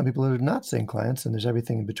clients, some people are not seeing clients, and there's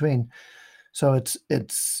everything in between. So it's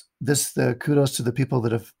the kudos to the people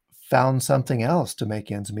that have found something else to make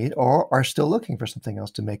ends meet, or are still looking for something else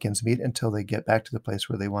to make ends meet until they get back to the place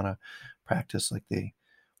where they want to practice like they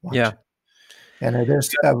want Yeah. to. And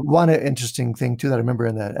there's one interesting thing too that I remember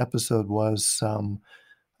in that episode was some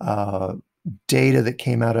data that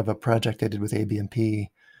came out of a project I did with ABMP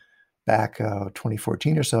back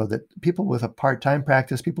 2014 or so, that people with a part-time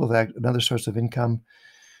practice, people with another source of income,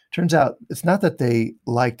 turns out it's not that they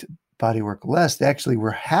liked bodywork less. They actually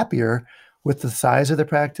were happier with the size of their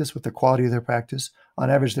practice, with the quality of their practice. On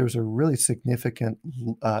average, there was a really significant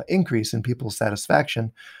increase in people's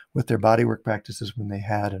satisfaction with their bodywork practices when they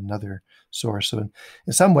had another source. So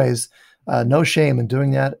in some ways, no shame in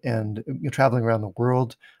doing that. And traveling around the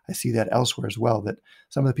world, I see that elsewhere as well, that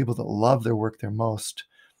some of the people that love their work their most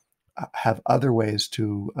have other ways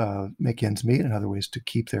to make ends meet and other ways to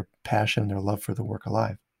keep their passion and their love for the work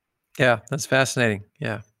alive. Yeah, that's fascinating.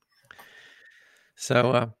 Yeah.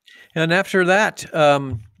 So, and after that,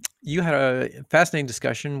 you had a fascinating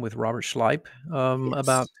discussion with Robert Schleip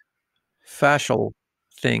about fascial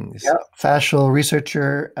things. Yeah, fascial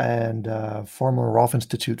researcher and former Rolf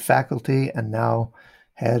Institute faculty, and now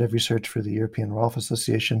head of research for the European Rolf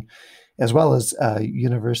Association, as well as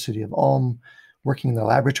University of Ulm, working in the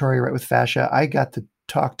laboratory right with fascia. I got to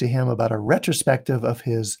talk to him about a retrospective of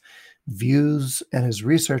his views and his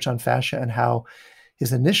research on fascia, and how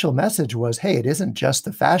his initial message was, hey, it isn't just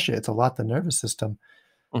the fascia, it's a lot the nervous system.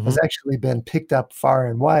 Has actually been picked up far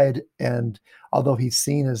and wide. And although he's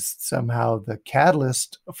seen as somehow the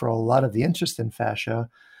catalyst for a lot of the interest in fascia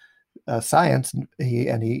science,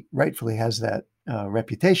 he rightfully has that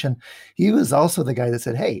reputation, he was also the guy that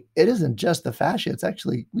said, hey, it isn't just the fascia. It's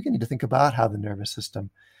actually, we need to think about how the nervous system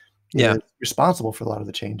is responsible for a lot of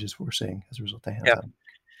the changes we're seeing as a result of hands-on.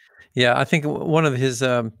 Yeah, I think one of his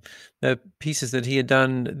the pieces that he had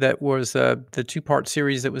done that was the two-part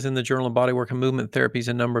series that was in the Journal of Bodywork and Movement Therapies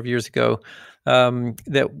a number of years ago,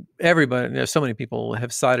 that everybody, so many people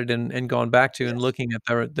have cited and gone back to, and looking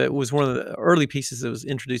at that was one of the early pieces that was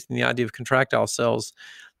introducing the idea of contractile cells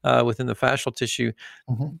within the fascial tissue.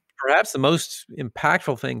 Mm-hmm. Perhaps the most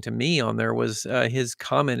impactful thing to me on there was his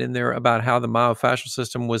comment in there about how the myofascial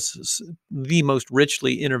system was the most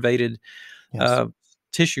richly innervated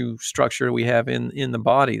tissue structure we have in the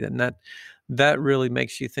body. And that really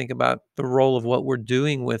makes you think about the role of what we're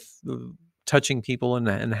doing with touching people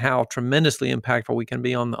and how tremendously impactful we can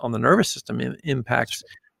be on the nervous system impacts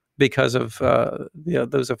because of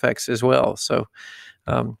those effects as well. So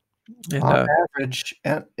on the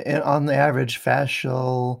average,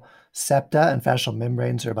 fascial septa and fascial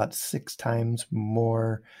membranes are about 6 times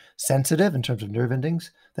more sensitive in terms of nerve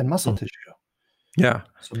endings than muscle tissue. Yeah.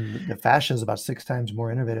 So the fascia is about 6 times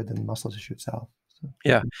more innervated than the muscle tissue itself. So.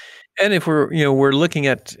 Yeah. And if we're looking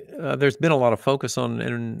at, there's been a lot of focus on,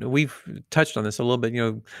 and we've touched on this a little bit,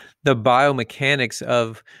 the biomechanics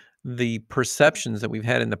of the perceptions that we've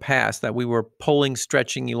had in the past, that we were pulling,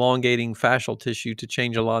 stretching, elongating fascial tissue to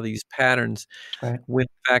change a lot of these patterns. Right. When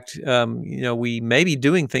in fact, we may be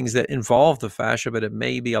doing things that involve the fascia, but it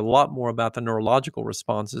may be a lot more about the neurological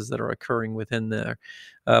responses that are occurring within there,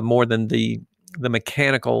 more than the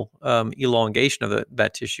mechanical elongation of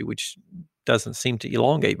that tissue, which doesn't seem to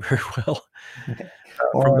elongate very well.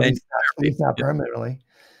 Or at least not permanently.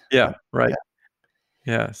 Yeah, right.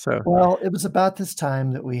 Yeah. So, well, it was about this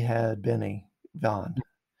time that we had Benny Vaughn,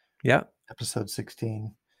 Yeah. episode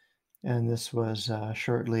 16. And this was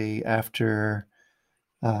shortly after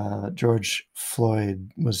George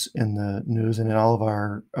Floyd was in the news and in all of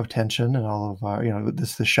our attention and all of our,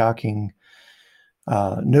 the shocking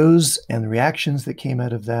news and the reactions that came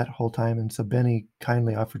out of that whole time. And so Benny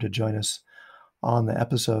kindly offered to join us on the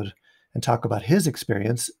episode and talk about his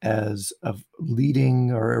experience as a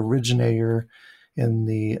leading or originator in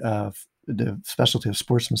the specialty of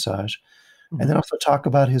sports massage, and then also talk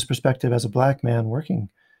about his perspective as a Black man working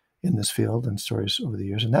in this field and stories over the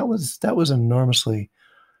years. And that was enormously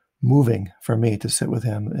moving for me to sit with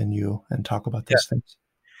him and you and talk about these things.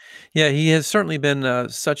 Yeah, he has certainly been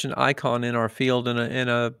such an icon in our field and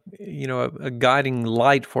a guiding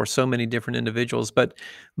light for so many different individuals. But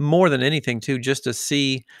more than anything, too, just to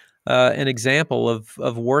see an example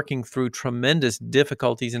of working through tremendous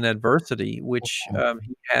difficulties and adversity, which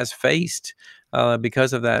he has faced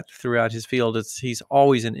because of that throughout his field. He's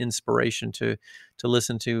always an inspiration to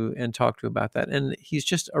listen to and talk to about that. And he's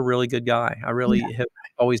just a really good guy. I really have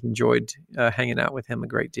always enjoyed hanging out with him a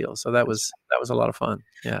great deal. So that was a lot of fun.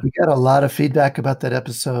 Yeah, we got a lot of feedback about that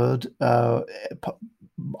episode,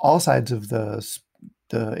 all sides of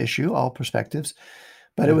the issue, all perspectives.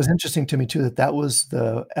 But it was interesting to me too that was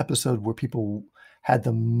the episode where people had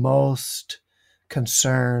the most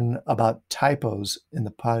concern about typos in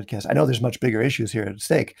the podcast. I know there's much bigger issues here at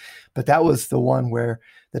stake, but that was the one where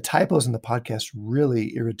the typos in the podcast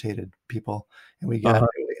really irritated people, and we got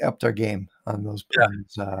really upped our game on those.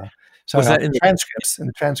 So was that in the transcripts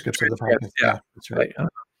of the podcast? Yeah, that's right.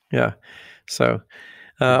 Yeah, so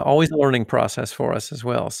always a learning process for us as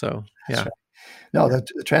well. So yeah. Right. No,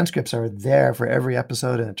 the transcripts are there for every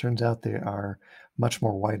episode, and it turns out they are much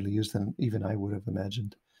more widely used than even I would have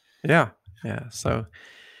imagined. Yeah. So,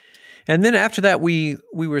 and then after that, we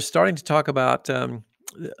were starting to talk about an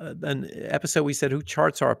episode. We said, "Who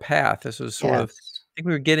charts our path?" This was sort of, I think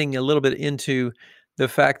we were getting a little bit into the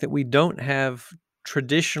fact that we don't have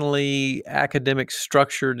traditionally academic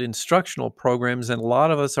structured instructional programs, and a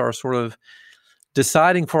lot of us are sort of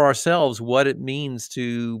deciding for ourselves what it means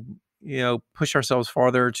to push ourselves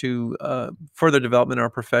farther to further development in our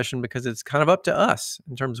profession, because it's kind of up to us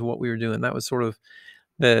in terms of what we were doing. That was sort of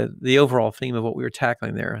the overall theme of what we were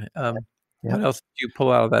tackling there. What else did you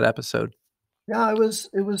pull out of that episode? Yeah, it was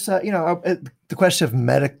the question of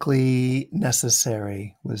medically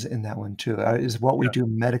necessary was in that one too. Is what we do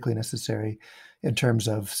medically necessary in terms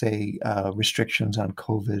of, say, restrictions on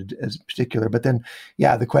COVID as particular? But then,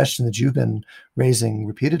 the question that you've been raising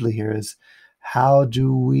repeatedly here is, how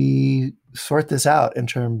do we sort this out in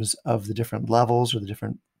terms of the different levels or the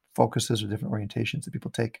different focuses or different orientations that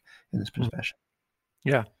people take in this profession?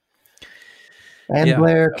 Yeah. And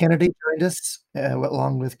Blair Kennedy joined us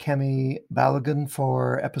along with Kemi Balogun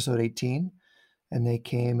for episode 18. And they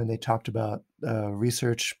came and they talked about a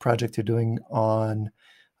research project they're doing on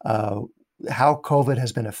how COVID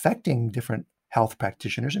has been affecting different health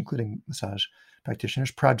practitioners, including massage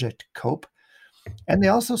practitioners, Project COPE. And they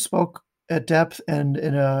also spoke at depth and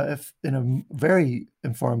in a very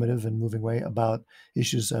informative and moving way about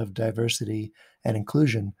issues of diversity and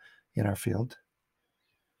inclusion in our field.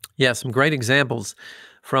 Yeah, some great examples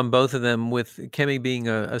from both of them, with Kemi being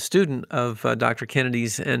a student of Dr.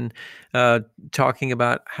 Kennedy's and talking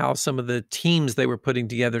about how some of the teams they were putting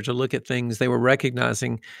together to look at things, they were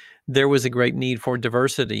recognizing there was a great need for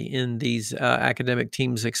diversity in these academic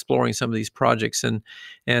teams exploring some of these projects. And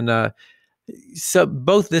so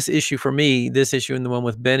both this issue for me, this issue and the one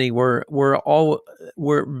with Benny were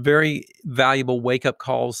very valuable wake-up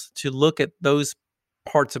calls to look at those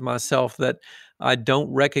parts of myself that I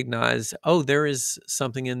don't recognize. Oh, there is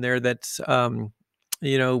something in there that's,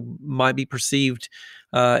 might be perceived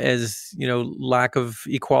as, lack of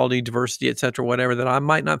equality, diversity, et cetera, whatever, that I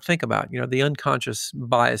might not think about, the unconscious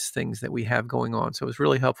bias things that we have going on. So it was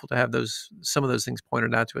really helpful to have some of those things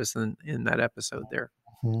pointed out to us in that episode there.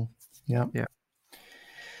 Mm-hmm. Yeah.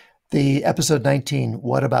 The episode 19,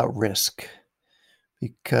 what about risk?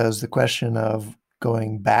 Because the question of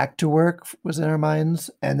going back to work was in our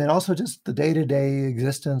minds, and then also just the day-to-day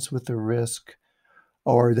existence with the risk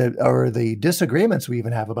or the disagreements we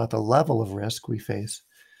even have about the level of risk we face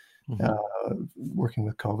working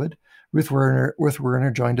with COVID. Ruth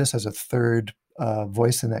Werner joined us as a third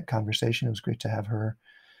voice in that conversation. It was great to have her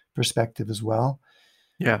perspective as well.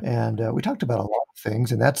 Yeah. And we talked about a lot of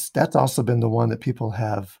things, and that's also been the one that people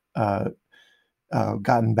have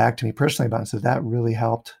gotten back to me personally about. So that really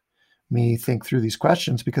helped me think through these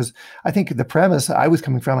questions, because I think the premise I was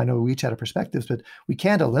coming from, I know we each had our perspectives, but we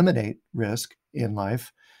can't eliminate risk in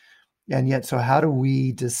life. And yet, so how do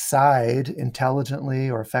we decide intelligently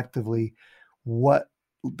or effectively what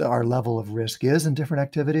our level of risk is in different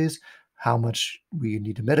activities, how much we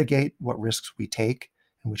need to mitigate, what risks we take,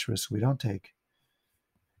 and which risks we don't take.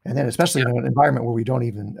 And then especially in an environment where we don't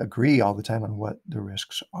even agree all the time on what the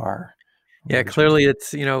risks are. Yeah, clearly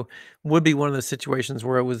it's, would be one of those situations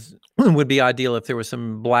where it would be ideal if there was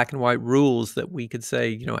some black and white rules that we could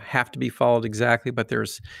say, have to be followed exactly, but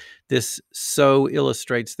this so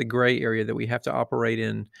illustrates the gray area that we have to operate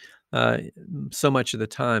in so much of the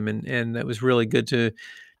time. And it was really good to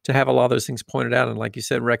have a lot of those things pointed out. And like you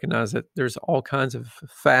said, recognize that there's all kinds of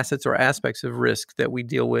facets or aspects of risk that we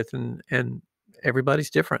deal with, and everybody's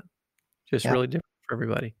different, just really different for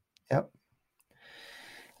everybody. Yep.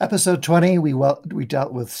 Episode 20, we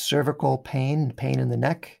dealt with cervical pain in the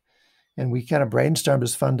neck, and we kind of brainstormed. It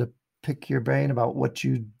was fun to pick your brain about what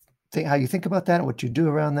you think, how you think about that, and what you do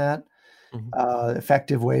around that.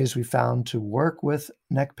 Effective ways we found to work with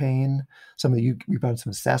neck pain. We found some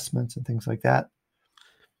assessments and things like that.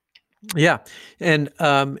 Yeah, and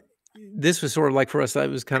this was sort of like for us, that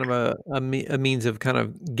was kind of a means of kind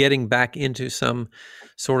of getting back into some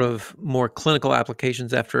sort of more clinical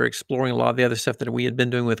applications after exploring a lot of the other stuff that we had been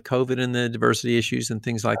doing with COVID and the diversity issues and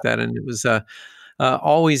things like that. And it was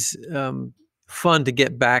always fun to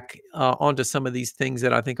get back onto some of these things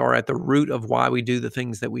that I think are at the root of why we do the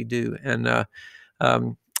things that we do. And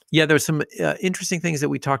there's some interesting things that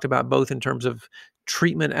we talked about, both in terms of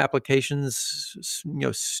treatment applications,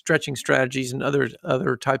 stretching strategies, and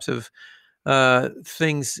other types of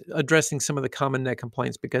things addressing some of the common neck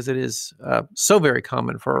complaints, because it is so very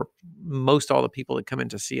common for most all the people that come in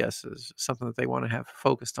to see us, is something that they want to have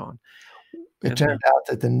focused on. It turned out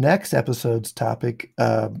that the next episode's topic,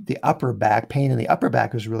 the upper back, pain in the upper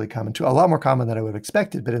back, was really common too. A lot more common than I would have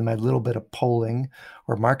expected, but in my little bit of polling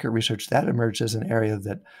or market research, that emerged as an area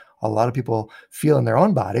that a lot of people feel in their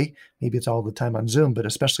own body. Maybe it's all the time on Zoom, but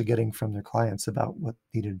especially getting from their clients about what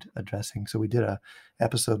needed addressing. So we did a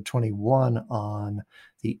episode 21 on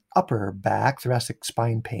the upper back, thoracic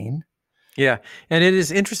spine pain. Yeah, and it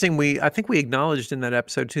is interesting. I think we acknowledged in that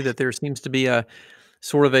episode too that there seems to be a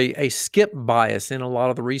sort of a skip bias in a lot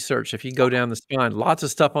of the research. If you go down the spine, lots of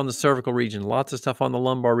stuff on the cervical region, lots of stuff on the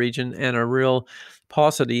lumbar region, and a real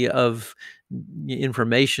paucity of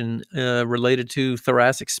information related to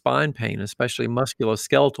thoracic spine pain, especially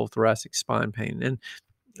musculoskeletal thoracic spine pain. And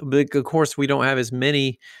of course, we don't have as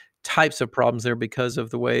many types of problems there because of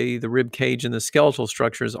the way the rib cage and the skeletal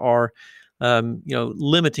structures are,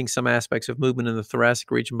 limiting some aspects of movement in the thoracic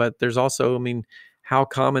region. But there's also, how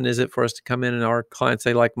common is it for us to come in and our clients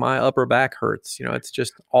say, like, my upper back hurts? It's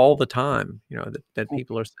just all the time, that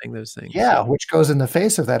people are saying those things. Yeah, which goes in the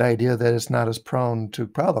face of that idea that it's not as prone to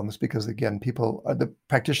problems, because again, the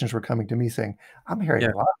practitioners were coming to me saying, I'm hearing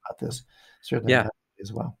a lot about this. Certainly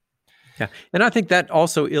as well. Yeah. And I think that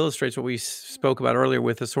also illustrates what we spoke about earlier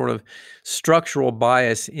with the sort of structural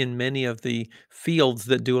bias in many of the fields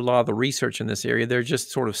that do a lot of the research in this area. They're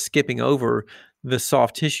just sort of skipping over the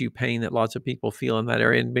soft tissue pain that lots of people feel in that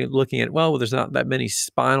area and looking at, well, there's not that many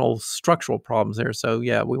spinal structural problems there. So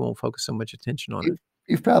yeah, we won't focus so much attention on it.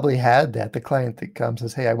 You've probably had that. The client that comes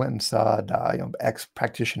says, hey, I went and saw X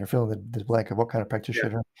practitioner, fill in the blank of what kind of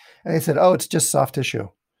practitioner. Yeah. And they said, oh, it's just soft tissue.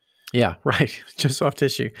 Yeah, right. Just soft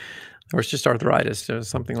tissue. Or it's just arthritis or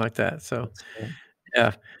something like that. So,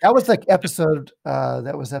 yeah. That was like episode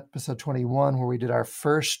 21, where we did our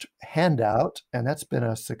first handout, and that's been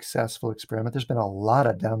a successful experiment. There's been a lot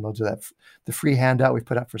of downloads of that. The free handout we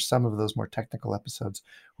put out for some of those more technical episodes,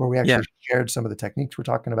 where we actually shared some of the techniques we're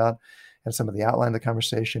talking about and some of the outline of the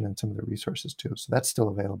conversation and some of the resources too. So that's still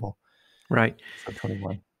available. Right. For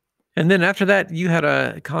 21. And then after that, you had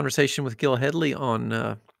a conversation with Gil Headley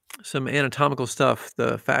on some anatomical stuff,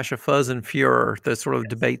 the fascia fuzz and furor, the sort of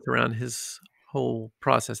debate around his whole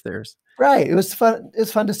process there. Right. It was fun.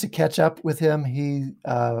 It's fun just to catch up with him. He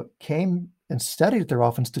came and studied at the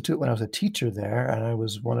Rolf Institute when I was a teacher there, and I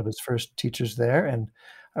was one of his first teachers there. And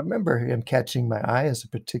I remember him catching my eye as a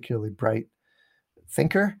particularly bright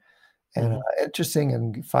thinker and interesting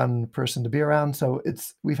and fun person to be around. So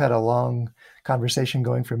we've had a long conversation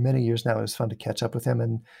going for many years now. It was fun to catch up with him.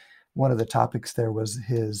 And one of the topics there was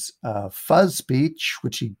his fuzz speech,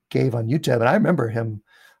 which he gave on YouTube. And I remember him,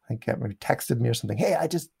 I can't remember, texted me or something. Hey, I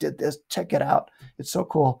just did this. Check it out. It's so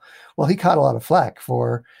cool. Well, he caught a lot of flack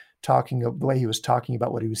for talking the way he was talking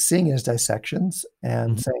about what he was seeing in his dissections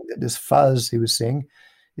and saying that this fuzz he was seeing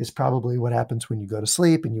is probably what happens when you go to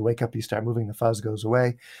sleep and you wake up, you start moving, the fuzz goes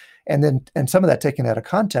away. And some of that taken out of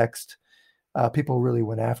context, people really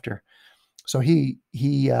went after. So he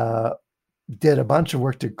did a bunch of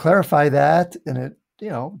work to clarify that, and it,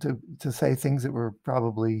 to say things that were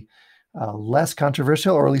probably less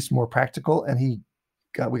controversial, or at least more practical. And we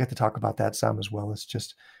got to talk about that some, as well as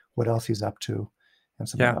just what else he's up to, and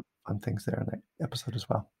some Yeah. fun things there in that episode as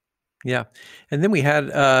well. Yeah. And then we had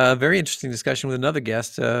a very interesting discussion with another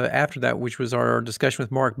guest after that, which was our discussion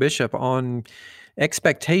with Mark Bishop on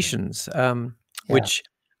expectations, which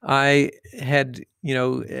I had,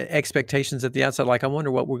 expectations at the outset, like, I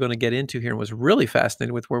wonder what we're going to get into here, and was really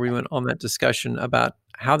fascinated with where we went on that discussion about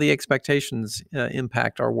how the expectations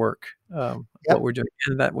impact our work, what we're doing,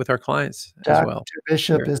 and that with our clients as well. Dr.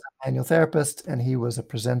 Bishop is a manual therapist, and he was a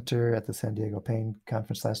presenter at the San Diego Pain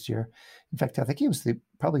Conference last year. In fact, I think he was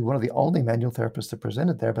probably one of the only manual therapists that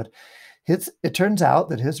presented there. But it turns out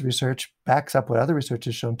that his research backs up what other research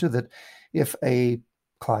has shown too, that if a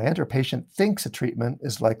client or patient thinks a treatment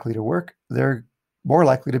is likely to work, they're more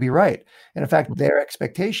likely to be right. And in fact, their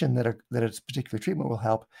expectation that a particular treatment will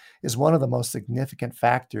help is one of the most significant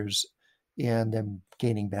factors in them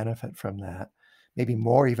gaining benefit from that. Maybe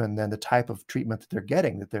more even than the type of treatment that they're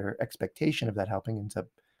getting, that their expectation of that helping ends up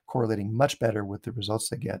correlating much better with the results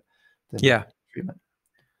they get than treatment.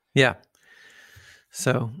 Yeah.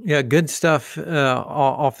 So good stuff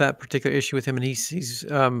off that particular issue with him, and he's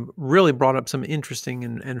really brought up some interesting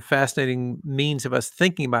and fascinating means of us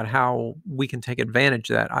thinking about how we can take advantage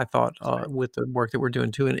of that. I thought with the work that we're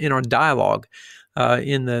doing too, in our dialogue,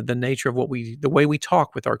 in the nature of the way we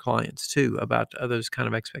talk with our clients too about those kind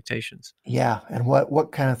of expectations. Yeah, and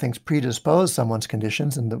what kind of things predispose someone's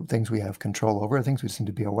conditions, and the things we have control over, things we seem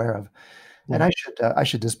to be aware of. And I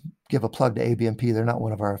should just give a plug to ABMP. They're not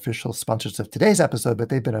one of our official sponsors of today's episode, but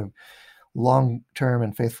they've been a long-term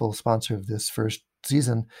and faithful sponsor of this first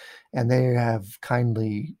season, and they have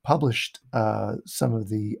kindly published some of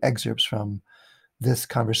the excerpts from this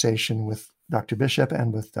conversation with Dr. Bishop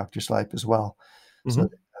and with Dr. Slipe as well. Mm-hmm. So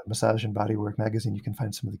Massage and Bodywork magazine, you can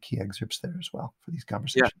find some of the key excerpts there as well for these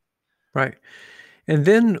conversations. Yeah. Right. And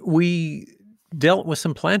then we dealt with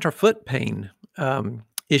some plantar foot pain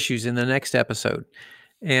issues in the next episode,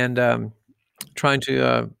 and trying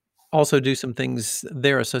to also do some things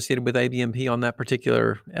there associated with ABMP on that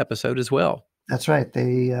particular episode as well. That's right.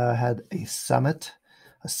 They had a summit,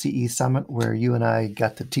 a CE summit, where you and I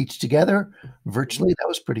got to teach together virtually. That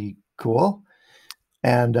was pretty cool.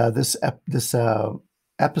 And this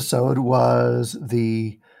episode was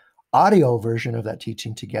the audio version of that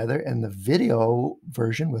teaching together, and the video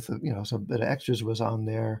version with some bit of extras was on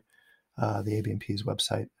there. The ABMP's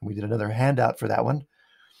website, and we did another handout for that one,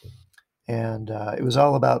 and it was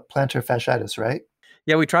all about plantar fasciitis, right?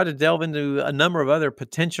 Yeah, we tried to delve into a number of other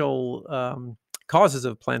potential causes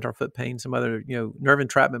of plantar foot pain, some other nerve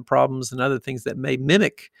entrapment problems, and other things that may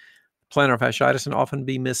mimic plantar fasciitis and often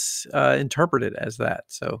be misinterpreted as that.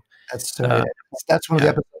 So that's one of the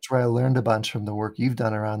episodes where I learned a bunch from the work you've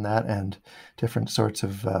done around that, and different sorts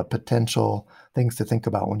of potential things to think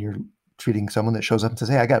about when you're treating someone that shows up and says,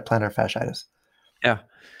 "Hey, I got plantar fasciitis."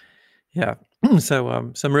 Yeah.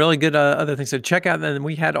 So some really good other things to check out. And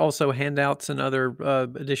we had also handouts and other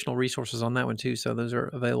additional resources on that one too. So those are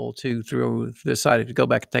available too through the site. If you go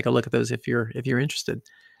back and take a look at those if you're interested.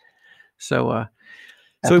 So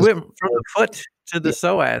we went from the foot to the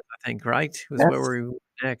psoas, I think, right? Was where we went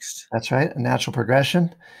next. That's right. A natural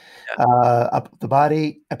progression. Up the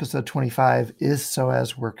body, episode 25, is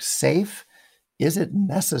psoas work safe? Is it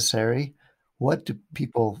necessary? What do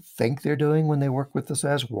people think they're doing when they work with the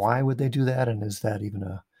psoas? Why would they do that? And is that even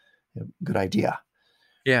a good idea?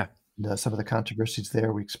 Yeah. And, some of the controversies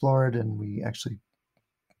there we explored, and we actually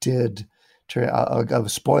did, I'll give a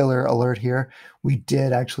spoiler alert here, we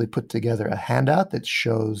did actually put together a handout that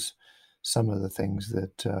shows some of the things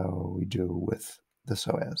that we do with the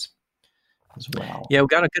psoas as well. Yeah, we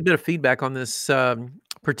got a good bit of feedback on this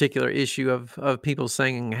particular issue of people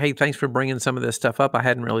saying, "Hey, thanks for bringing some of this stuff up. I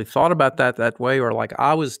hadn't really thought about that way," or like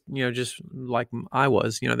I was, just like I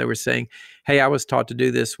was, they were saying, "Hey, I was taught to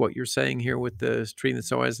do this, what you're saying here with the treating the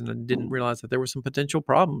psoas, and I didn't realize that there were some potential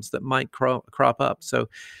problems that might crop up." So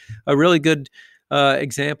a really good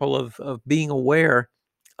example of being aware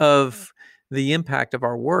of the impact of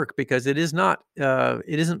our work, because it isn't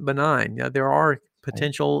benign. There are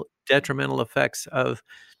potential detrimental effects of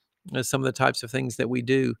some of the types of things that we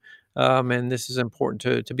do, and this is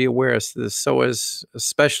important to be aware of. The psoas,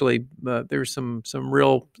 especially, there's some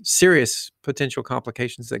real serious potential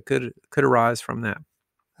complications that could arise from that.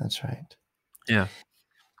 That's right. Yeah.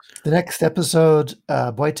 The next episode,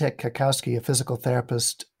 Wojtek Kakowski, a physical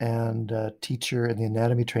therapist and teacher in the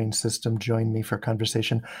anatomy training system, joined me for a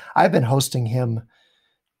conversation. I've been hosting him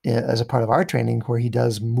as a part of our training, where he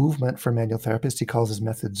does movement for manual therapists. He calls his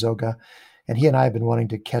method Zoga. And he and I have been wanting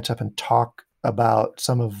to catch up and talk about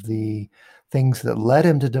some of the things that led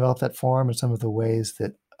him to develop that form and some of the ways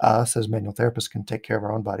that us as manual therapists can take care of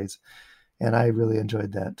our own bodies. And I really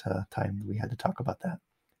enjoyed that time we had to talk about that.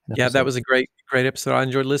 Yeah, that was a great episode. I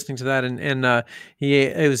enjoyed listening to that, and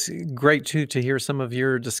it was great too to hear some of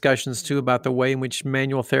your discussions too about the way in which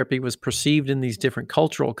manual therapy was perceived in these different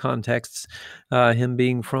cultural contexts. Him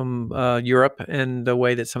being from Europe, and the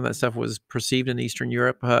way that some of that stuff was perceived in Eastern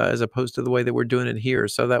Europe, as opposed to the way that we're doing it here.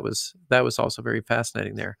 So that was also very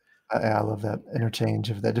fascinating there. I love that interchange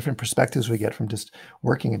of the different perspectives we get from just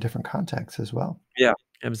working in different contexts as well. Yeah,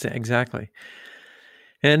 exactly.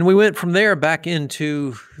 And we went from there back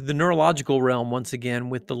into the neurological realm once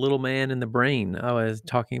again with the little man in the brain. I was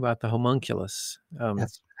talking about the homunculus.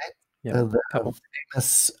 That's right. Yeah, the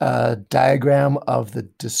famous diagram of the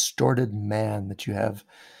distorted man that you have.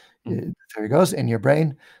 There it goes in your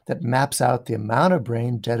brain, that maps out the amount of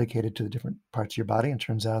brain dedicated to the different parts of your body. And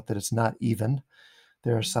turns out that it's not even.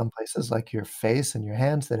 There are some places like your face and your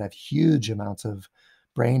hands that have huge amounts of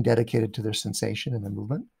brain dedicated to their sensation and their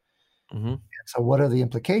movement. Mm-hmm. So what are the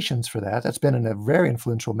implications for that? That's been a very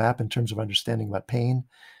influential map in terms of understanding about pain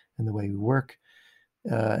and the way we work,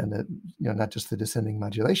 and not just the descending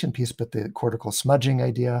modulation piece, but the cortical smudging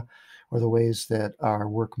idea, or the ways that our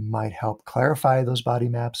work might help clarify those body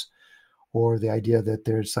maps, or the idea that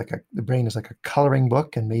the brain is like a coloring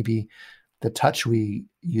book, and maybe the touch we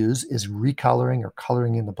use is recoloring or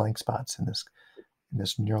coloring in the blank spots in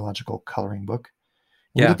this neurological coloring book.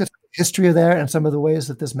 We looked at the history of that and some of the ways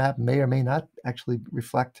that this map may or may not actually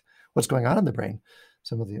reflect what's going on in the brain.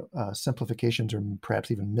 Some of the simplifications or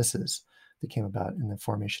perhaps even misses that came about in the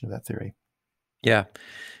formation of that theory. Yeah.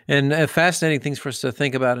 And fascinating things for us to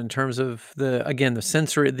think about in terms of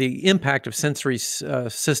the impact of sensory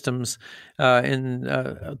systems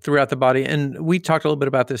throughout the body. And we talked a little bit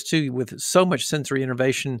about this too, with so much sensory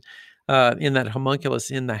innervation in that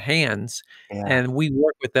homunculus in the hands, and we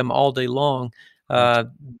work with them all day long.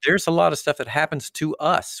 There's a lot of stuff that happens to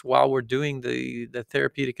us while we're doing the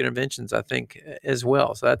therapeutic interventions, I think, as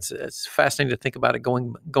well. So it's fascinating to think about it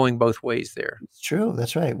going both ways there. It's true.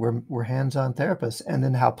 That's right. We're hands-on therapists. And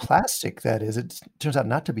then how plastic that is. It turns out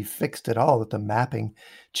not to be fixed at all, that the mapping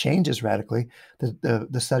changes radically. The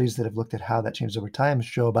studies that have looked at how that changes over time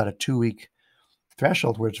show about a 2-week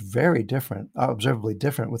threshold where it's very different, observably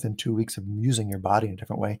different within 2 weeks of using your body in a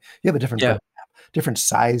different way. You have a different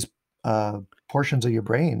size portions of your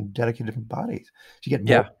brain dedicated to different bodies. So you get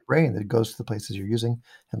more brain that goes to the places you're using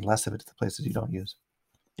and less of it to the places you don't use.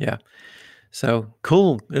 Yeah. So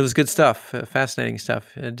cool. It was good stuff. Fascinating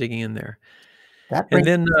stuff, digging in there. That brings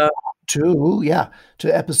to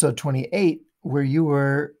episode 28, where you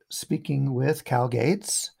were speaking with Cal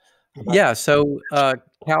Gates. Yeah. So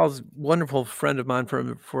Cal's wonderful friend of mine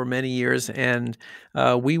for many years, and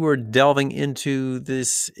we were delving into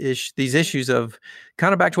these issues of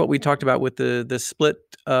kind of back to what we talked about with the split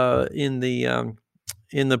in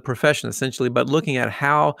the profession, essentially, but looking at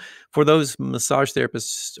how, for those massage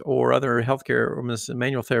therapists or other healthcare or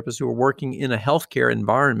manual therapists who are working in a healthcare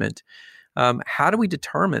environment, how do we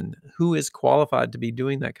determine who is qualified to be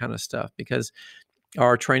doing that kind of stuff? Because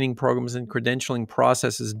our training programs and credentialing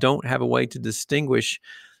processes don't have a way to distinguish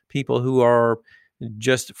people who are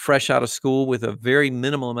just fresh out of school with a very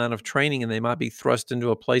minimal amount of training, and they might be thrust into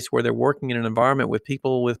a place where they're working in an environment with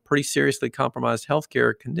people with pretty seriously compromised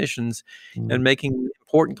healthcare conditions and making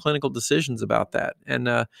important clinical decisions about that.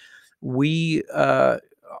 And we,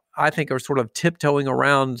 I think, are sort of tiptoeing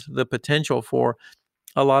around the potential for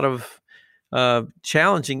a lot of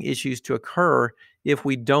challenging issues to occur if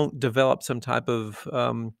we don't develop some type of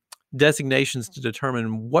designations to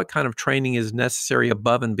determine what kind of training is necessary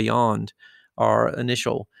above and beyond our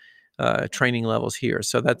initial training levels here.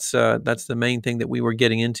 So that's the main thing that we were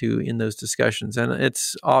getting into in those discussions. And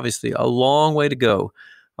it's obviously a long way to go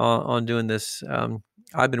on doing this.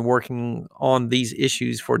 I've been working on these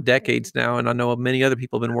issues for decades now, and I know many other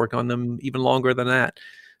people have been working on them even longer than that.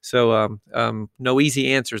 So no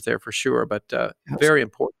easy answers there for sure, but very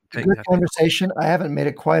important. Good conversation. I haven't made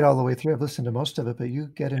it quite all the way through. I've listened to most of it, but you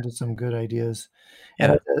get into some good ideas.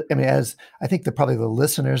 And I mean, as I think probably the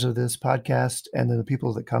listeners of this podcast and then the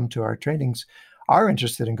people that come to our trainings are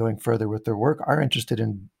interested in going further with their work, are interested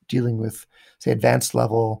in dealing with, say, advanced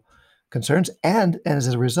level concerns, and as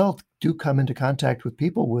a result, do come into contact with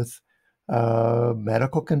people with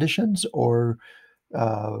medical conditions or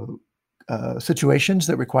situations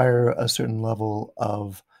that require a certain level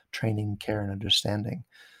of training, care, and understanding.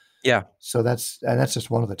 Yeah. So that's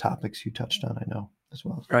just one of the topics you touched on, I know, as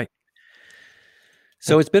well. Right.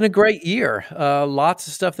 So it's been a great year. Lots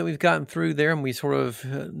of stuff that we've gotten through there, and we sort of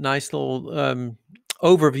nice little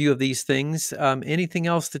overview of these things. Anything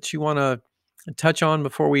else that you want to touch on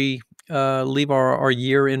before we leave our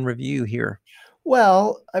year in review here?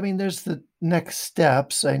 Well, I mean, there's the next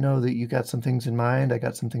steps. I know that you got some things in mind. I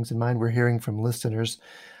got some things in mind. We're hearing from listeners.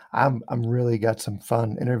 I'm really got some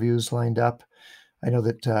fun interviews lined up. I know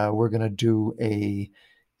that we're going to do a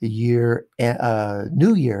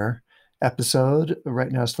New Year episode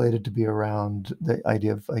right now, slated to be around the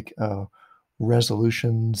idea of like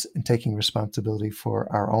resolutions and taking responsibility for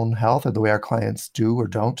our own health, or the way our clients do or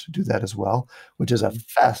don't do that as well, which is a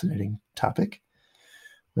fascinating topic.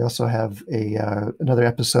 We also have another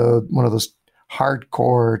episode, one of those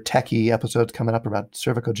hardcore techie episodes coming up about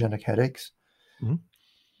cervicogenic headaches,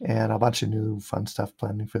 and a bunch of new fun stuff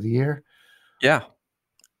planning for the year. Yeah.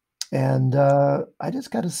 And I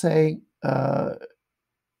just got to say,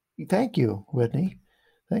 thank you, Whitney.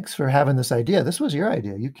 Thanks for having this idea. This was your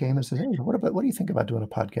idea. You came and said, "Hey, what do you think about doing a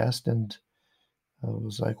podcast?" And I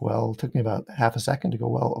was like, well, it took me about half a second to go,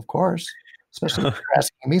 well, of course, especially if you're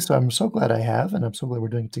asking me. So I'm so glad I have, and I'm so glad we're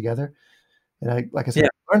doing it together. And like I said,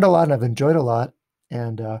 I've learned a lot and I've enjoyed a lot.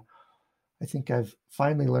 And I think I've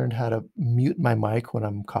finally learned how to mute my mic when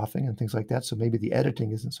I'm coughing and things like that. So maybe the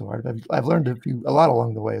editing isn't so hard. I've learned a lot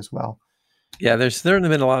along the way as well. Yeah, there's certainly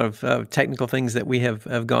been a lot of technical things that we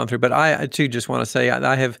have gone through, but I too just want to say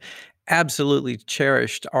I have absolutely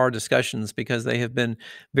cherished our discussions because they have been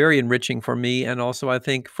very enriching for me, and also I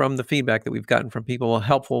think from the feedback that we've gotten from people,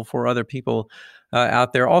 helpful for other people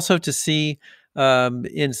out there. Also to see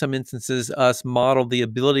in some instances us model the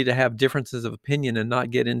ability to have differences of opinion and not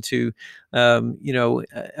get into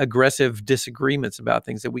aggressive disagreements about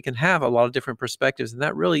things, that we can have a lot of different perspectives, and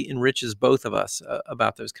that really enriches both of us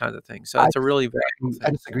about those kinds of things. So it's a really valuable thing.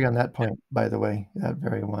 I disagree on that point, by the way. That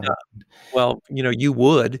very one. Well, you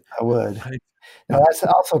would. I would. Right? No, that's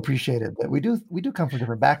also appreciated that we do come from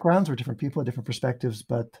different backgrounds, we're different people, different perspectives,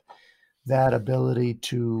 but that ability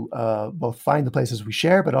to both find the places we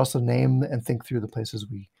share, but also name and think through the places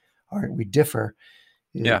we differ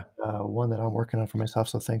is one that I'm working on for myself.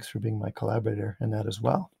 So thanks for being my collaborator in that as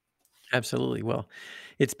well. Absolutely. Well,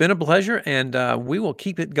 it's been a pleasure, and we will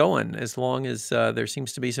keep it going as long as there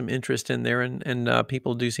seems to be some interest in there, and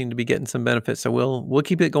people do seem to be getting some benefits. So we'll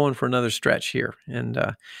keep it going for another stretch here. And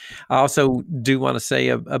I also do want to say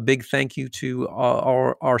a big thank you to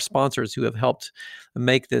our sponsors who have helped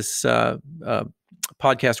make this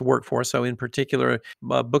podcast work for us. So in particular,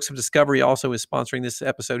 Books of Discovery also is sponsoring this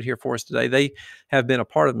episode here for us today. They have been a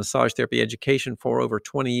part of massage therapy education for over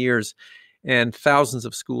 20 years. And thousands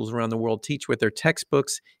of schools around the world teach with their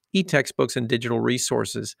textbooks, e-textbooks, and digital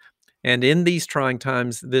resources. And in these trying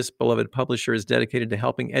times, this beloved publisher is dedicated to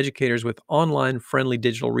helping educators with online-friendly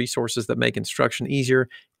digital resources that make instruction easier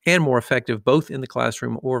and more effective, both in the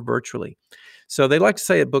classroom or virtually. So they like to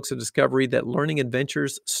say at Books of Discovery that learning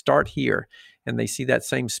adventures start here. And they see that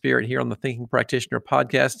same spirit here on the Thinking Practitioner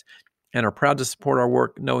podcast, and are proud to support our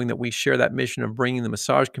work, knowing that we share that mission of bringing the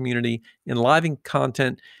massage community enlivening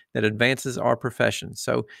content that advances our profession.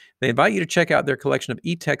 So they invite you to check out their collection of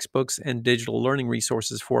e-textbooks and digital learning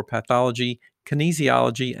resources for pathology,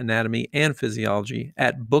 kinesiology, anatomy, and physiology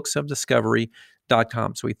at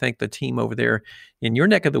booksofdiscovery.com. So we thank the team over there in your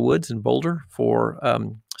neck of the woods in Boulder for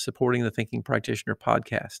supporting the Thinking Practitioner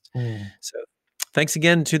podcast. So thanks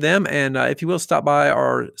again to them. And if you will, stop by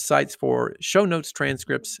our sites for show notes,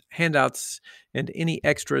 transcripts, handouts, and any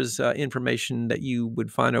extras information that you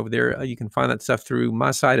would find over there. You can find that stuff through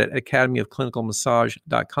my site at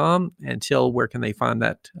academyofclinicalmassage.com. And Till, where can they find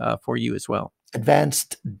that for you as well?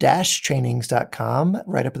 Advanced-trainings.com,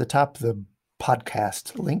 right up at the top, the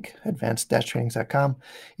podcast link, advanced-trainings.com.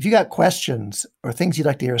 If you got questions or things you'd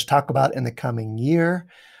like to hear us talk about in the coming year,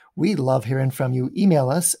 we love hearing from you. Email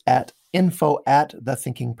us at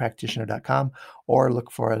info@thethinkingpractitioner.com, or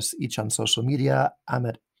look for us each on social media. I'm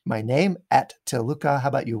at my name at Till Luca. How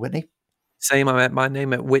about you, Whitney? Same. I'm at my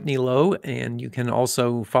name at Whitney Lowe, and you can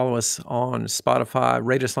also follow us on Spotify,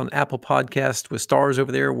 rate us on Apple Podcast with stars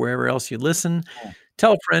over there, wherever else you listen.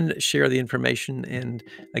 Tell a friend, share the information, and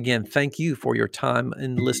again, thank you for your time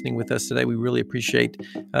in listening with us today. We really appreciate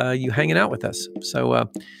you hanging out with us. So,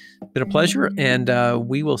 been a pleasure, and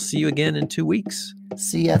we will see you again in 2 weeks.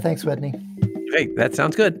 See ya. Thanks, Whitney. Hey, that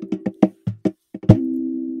sounds good.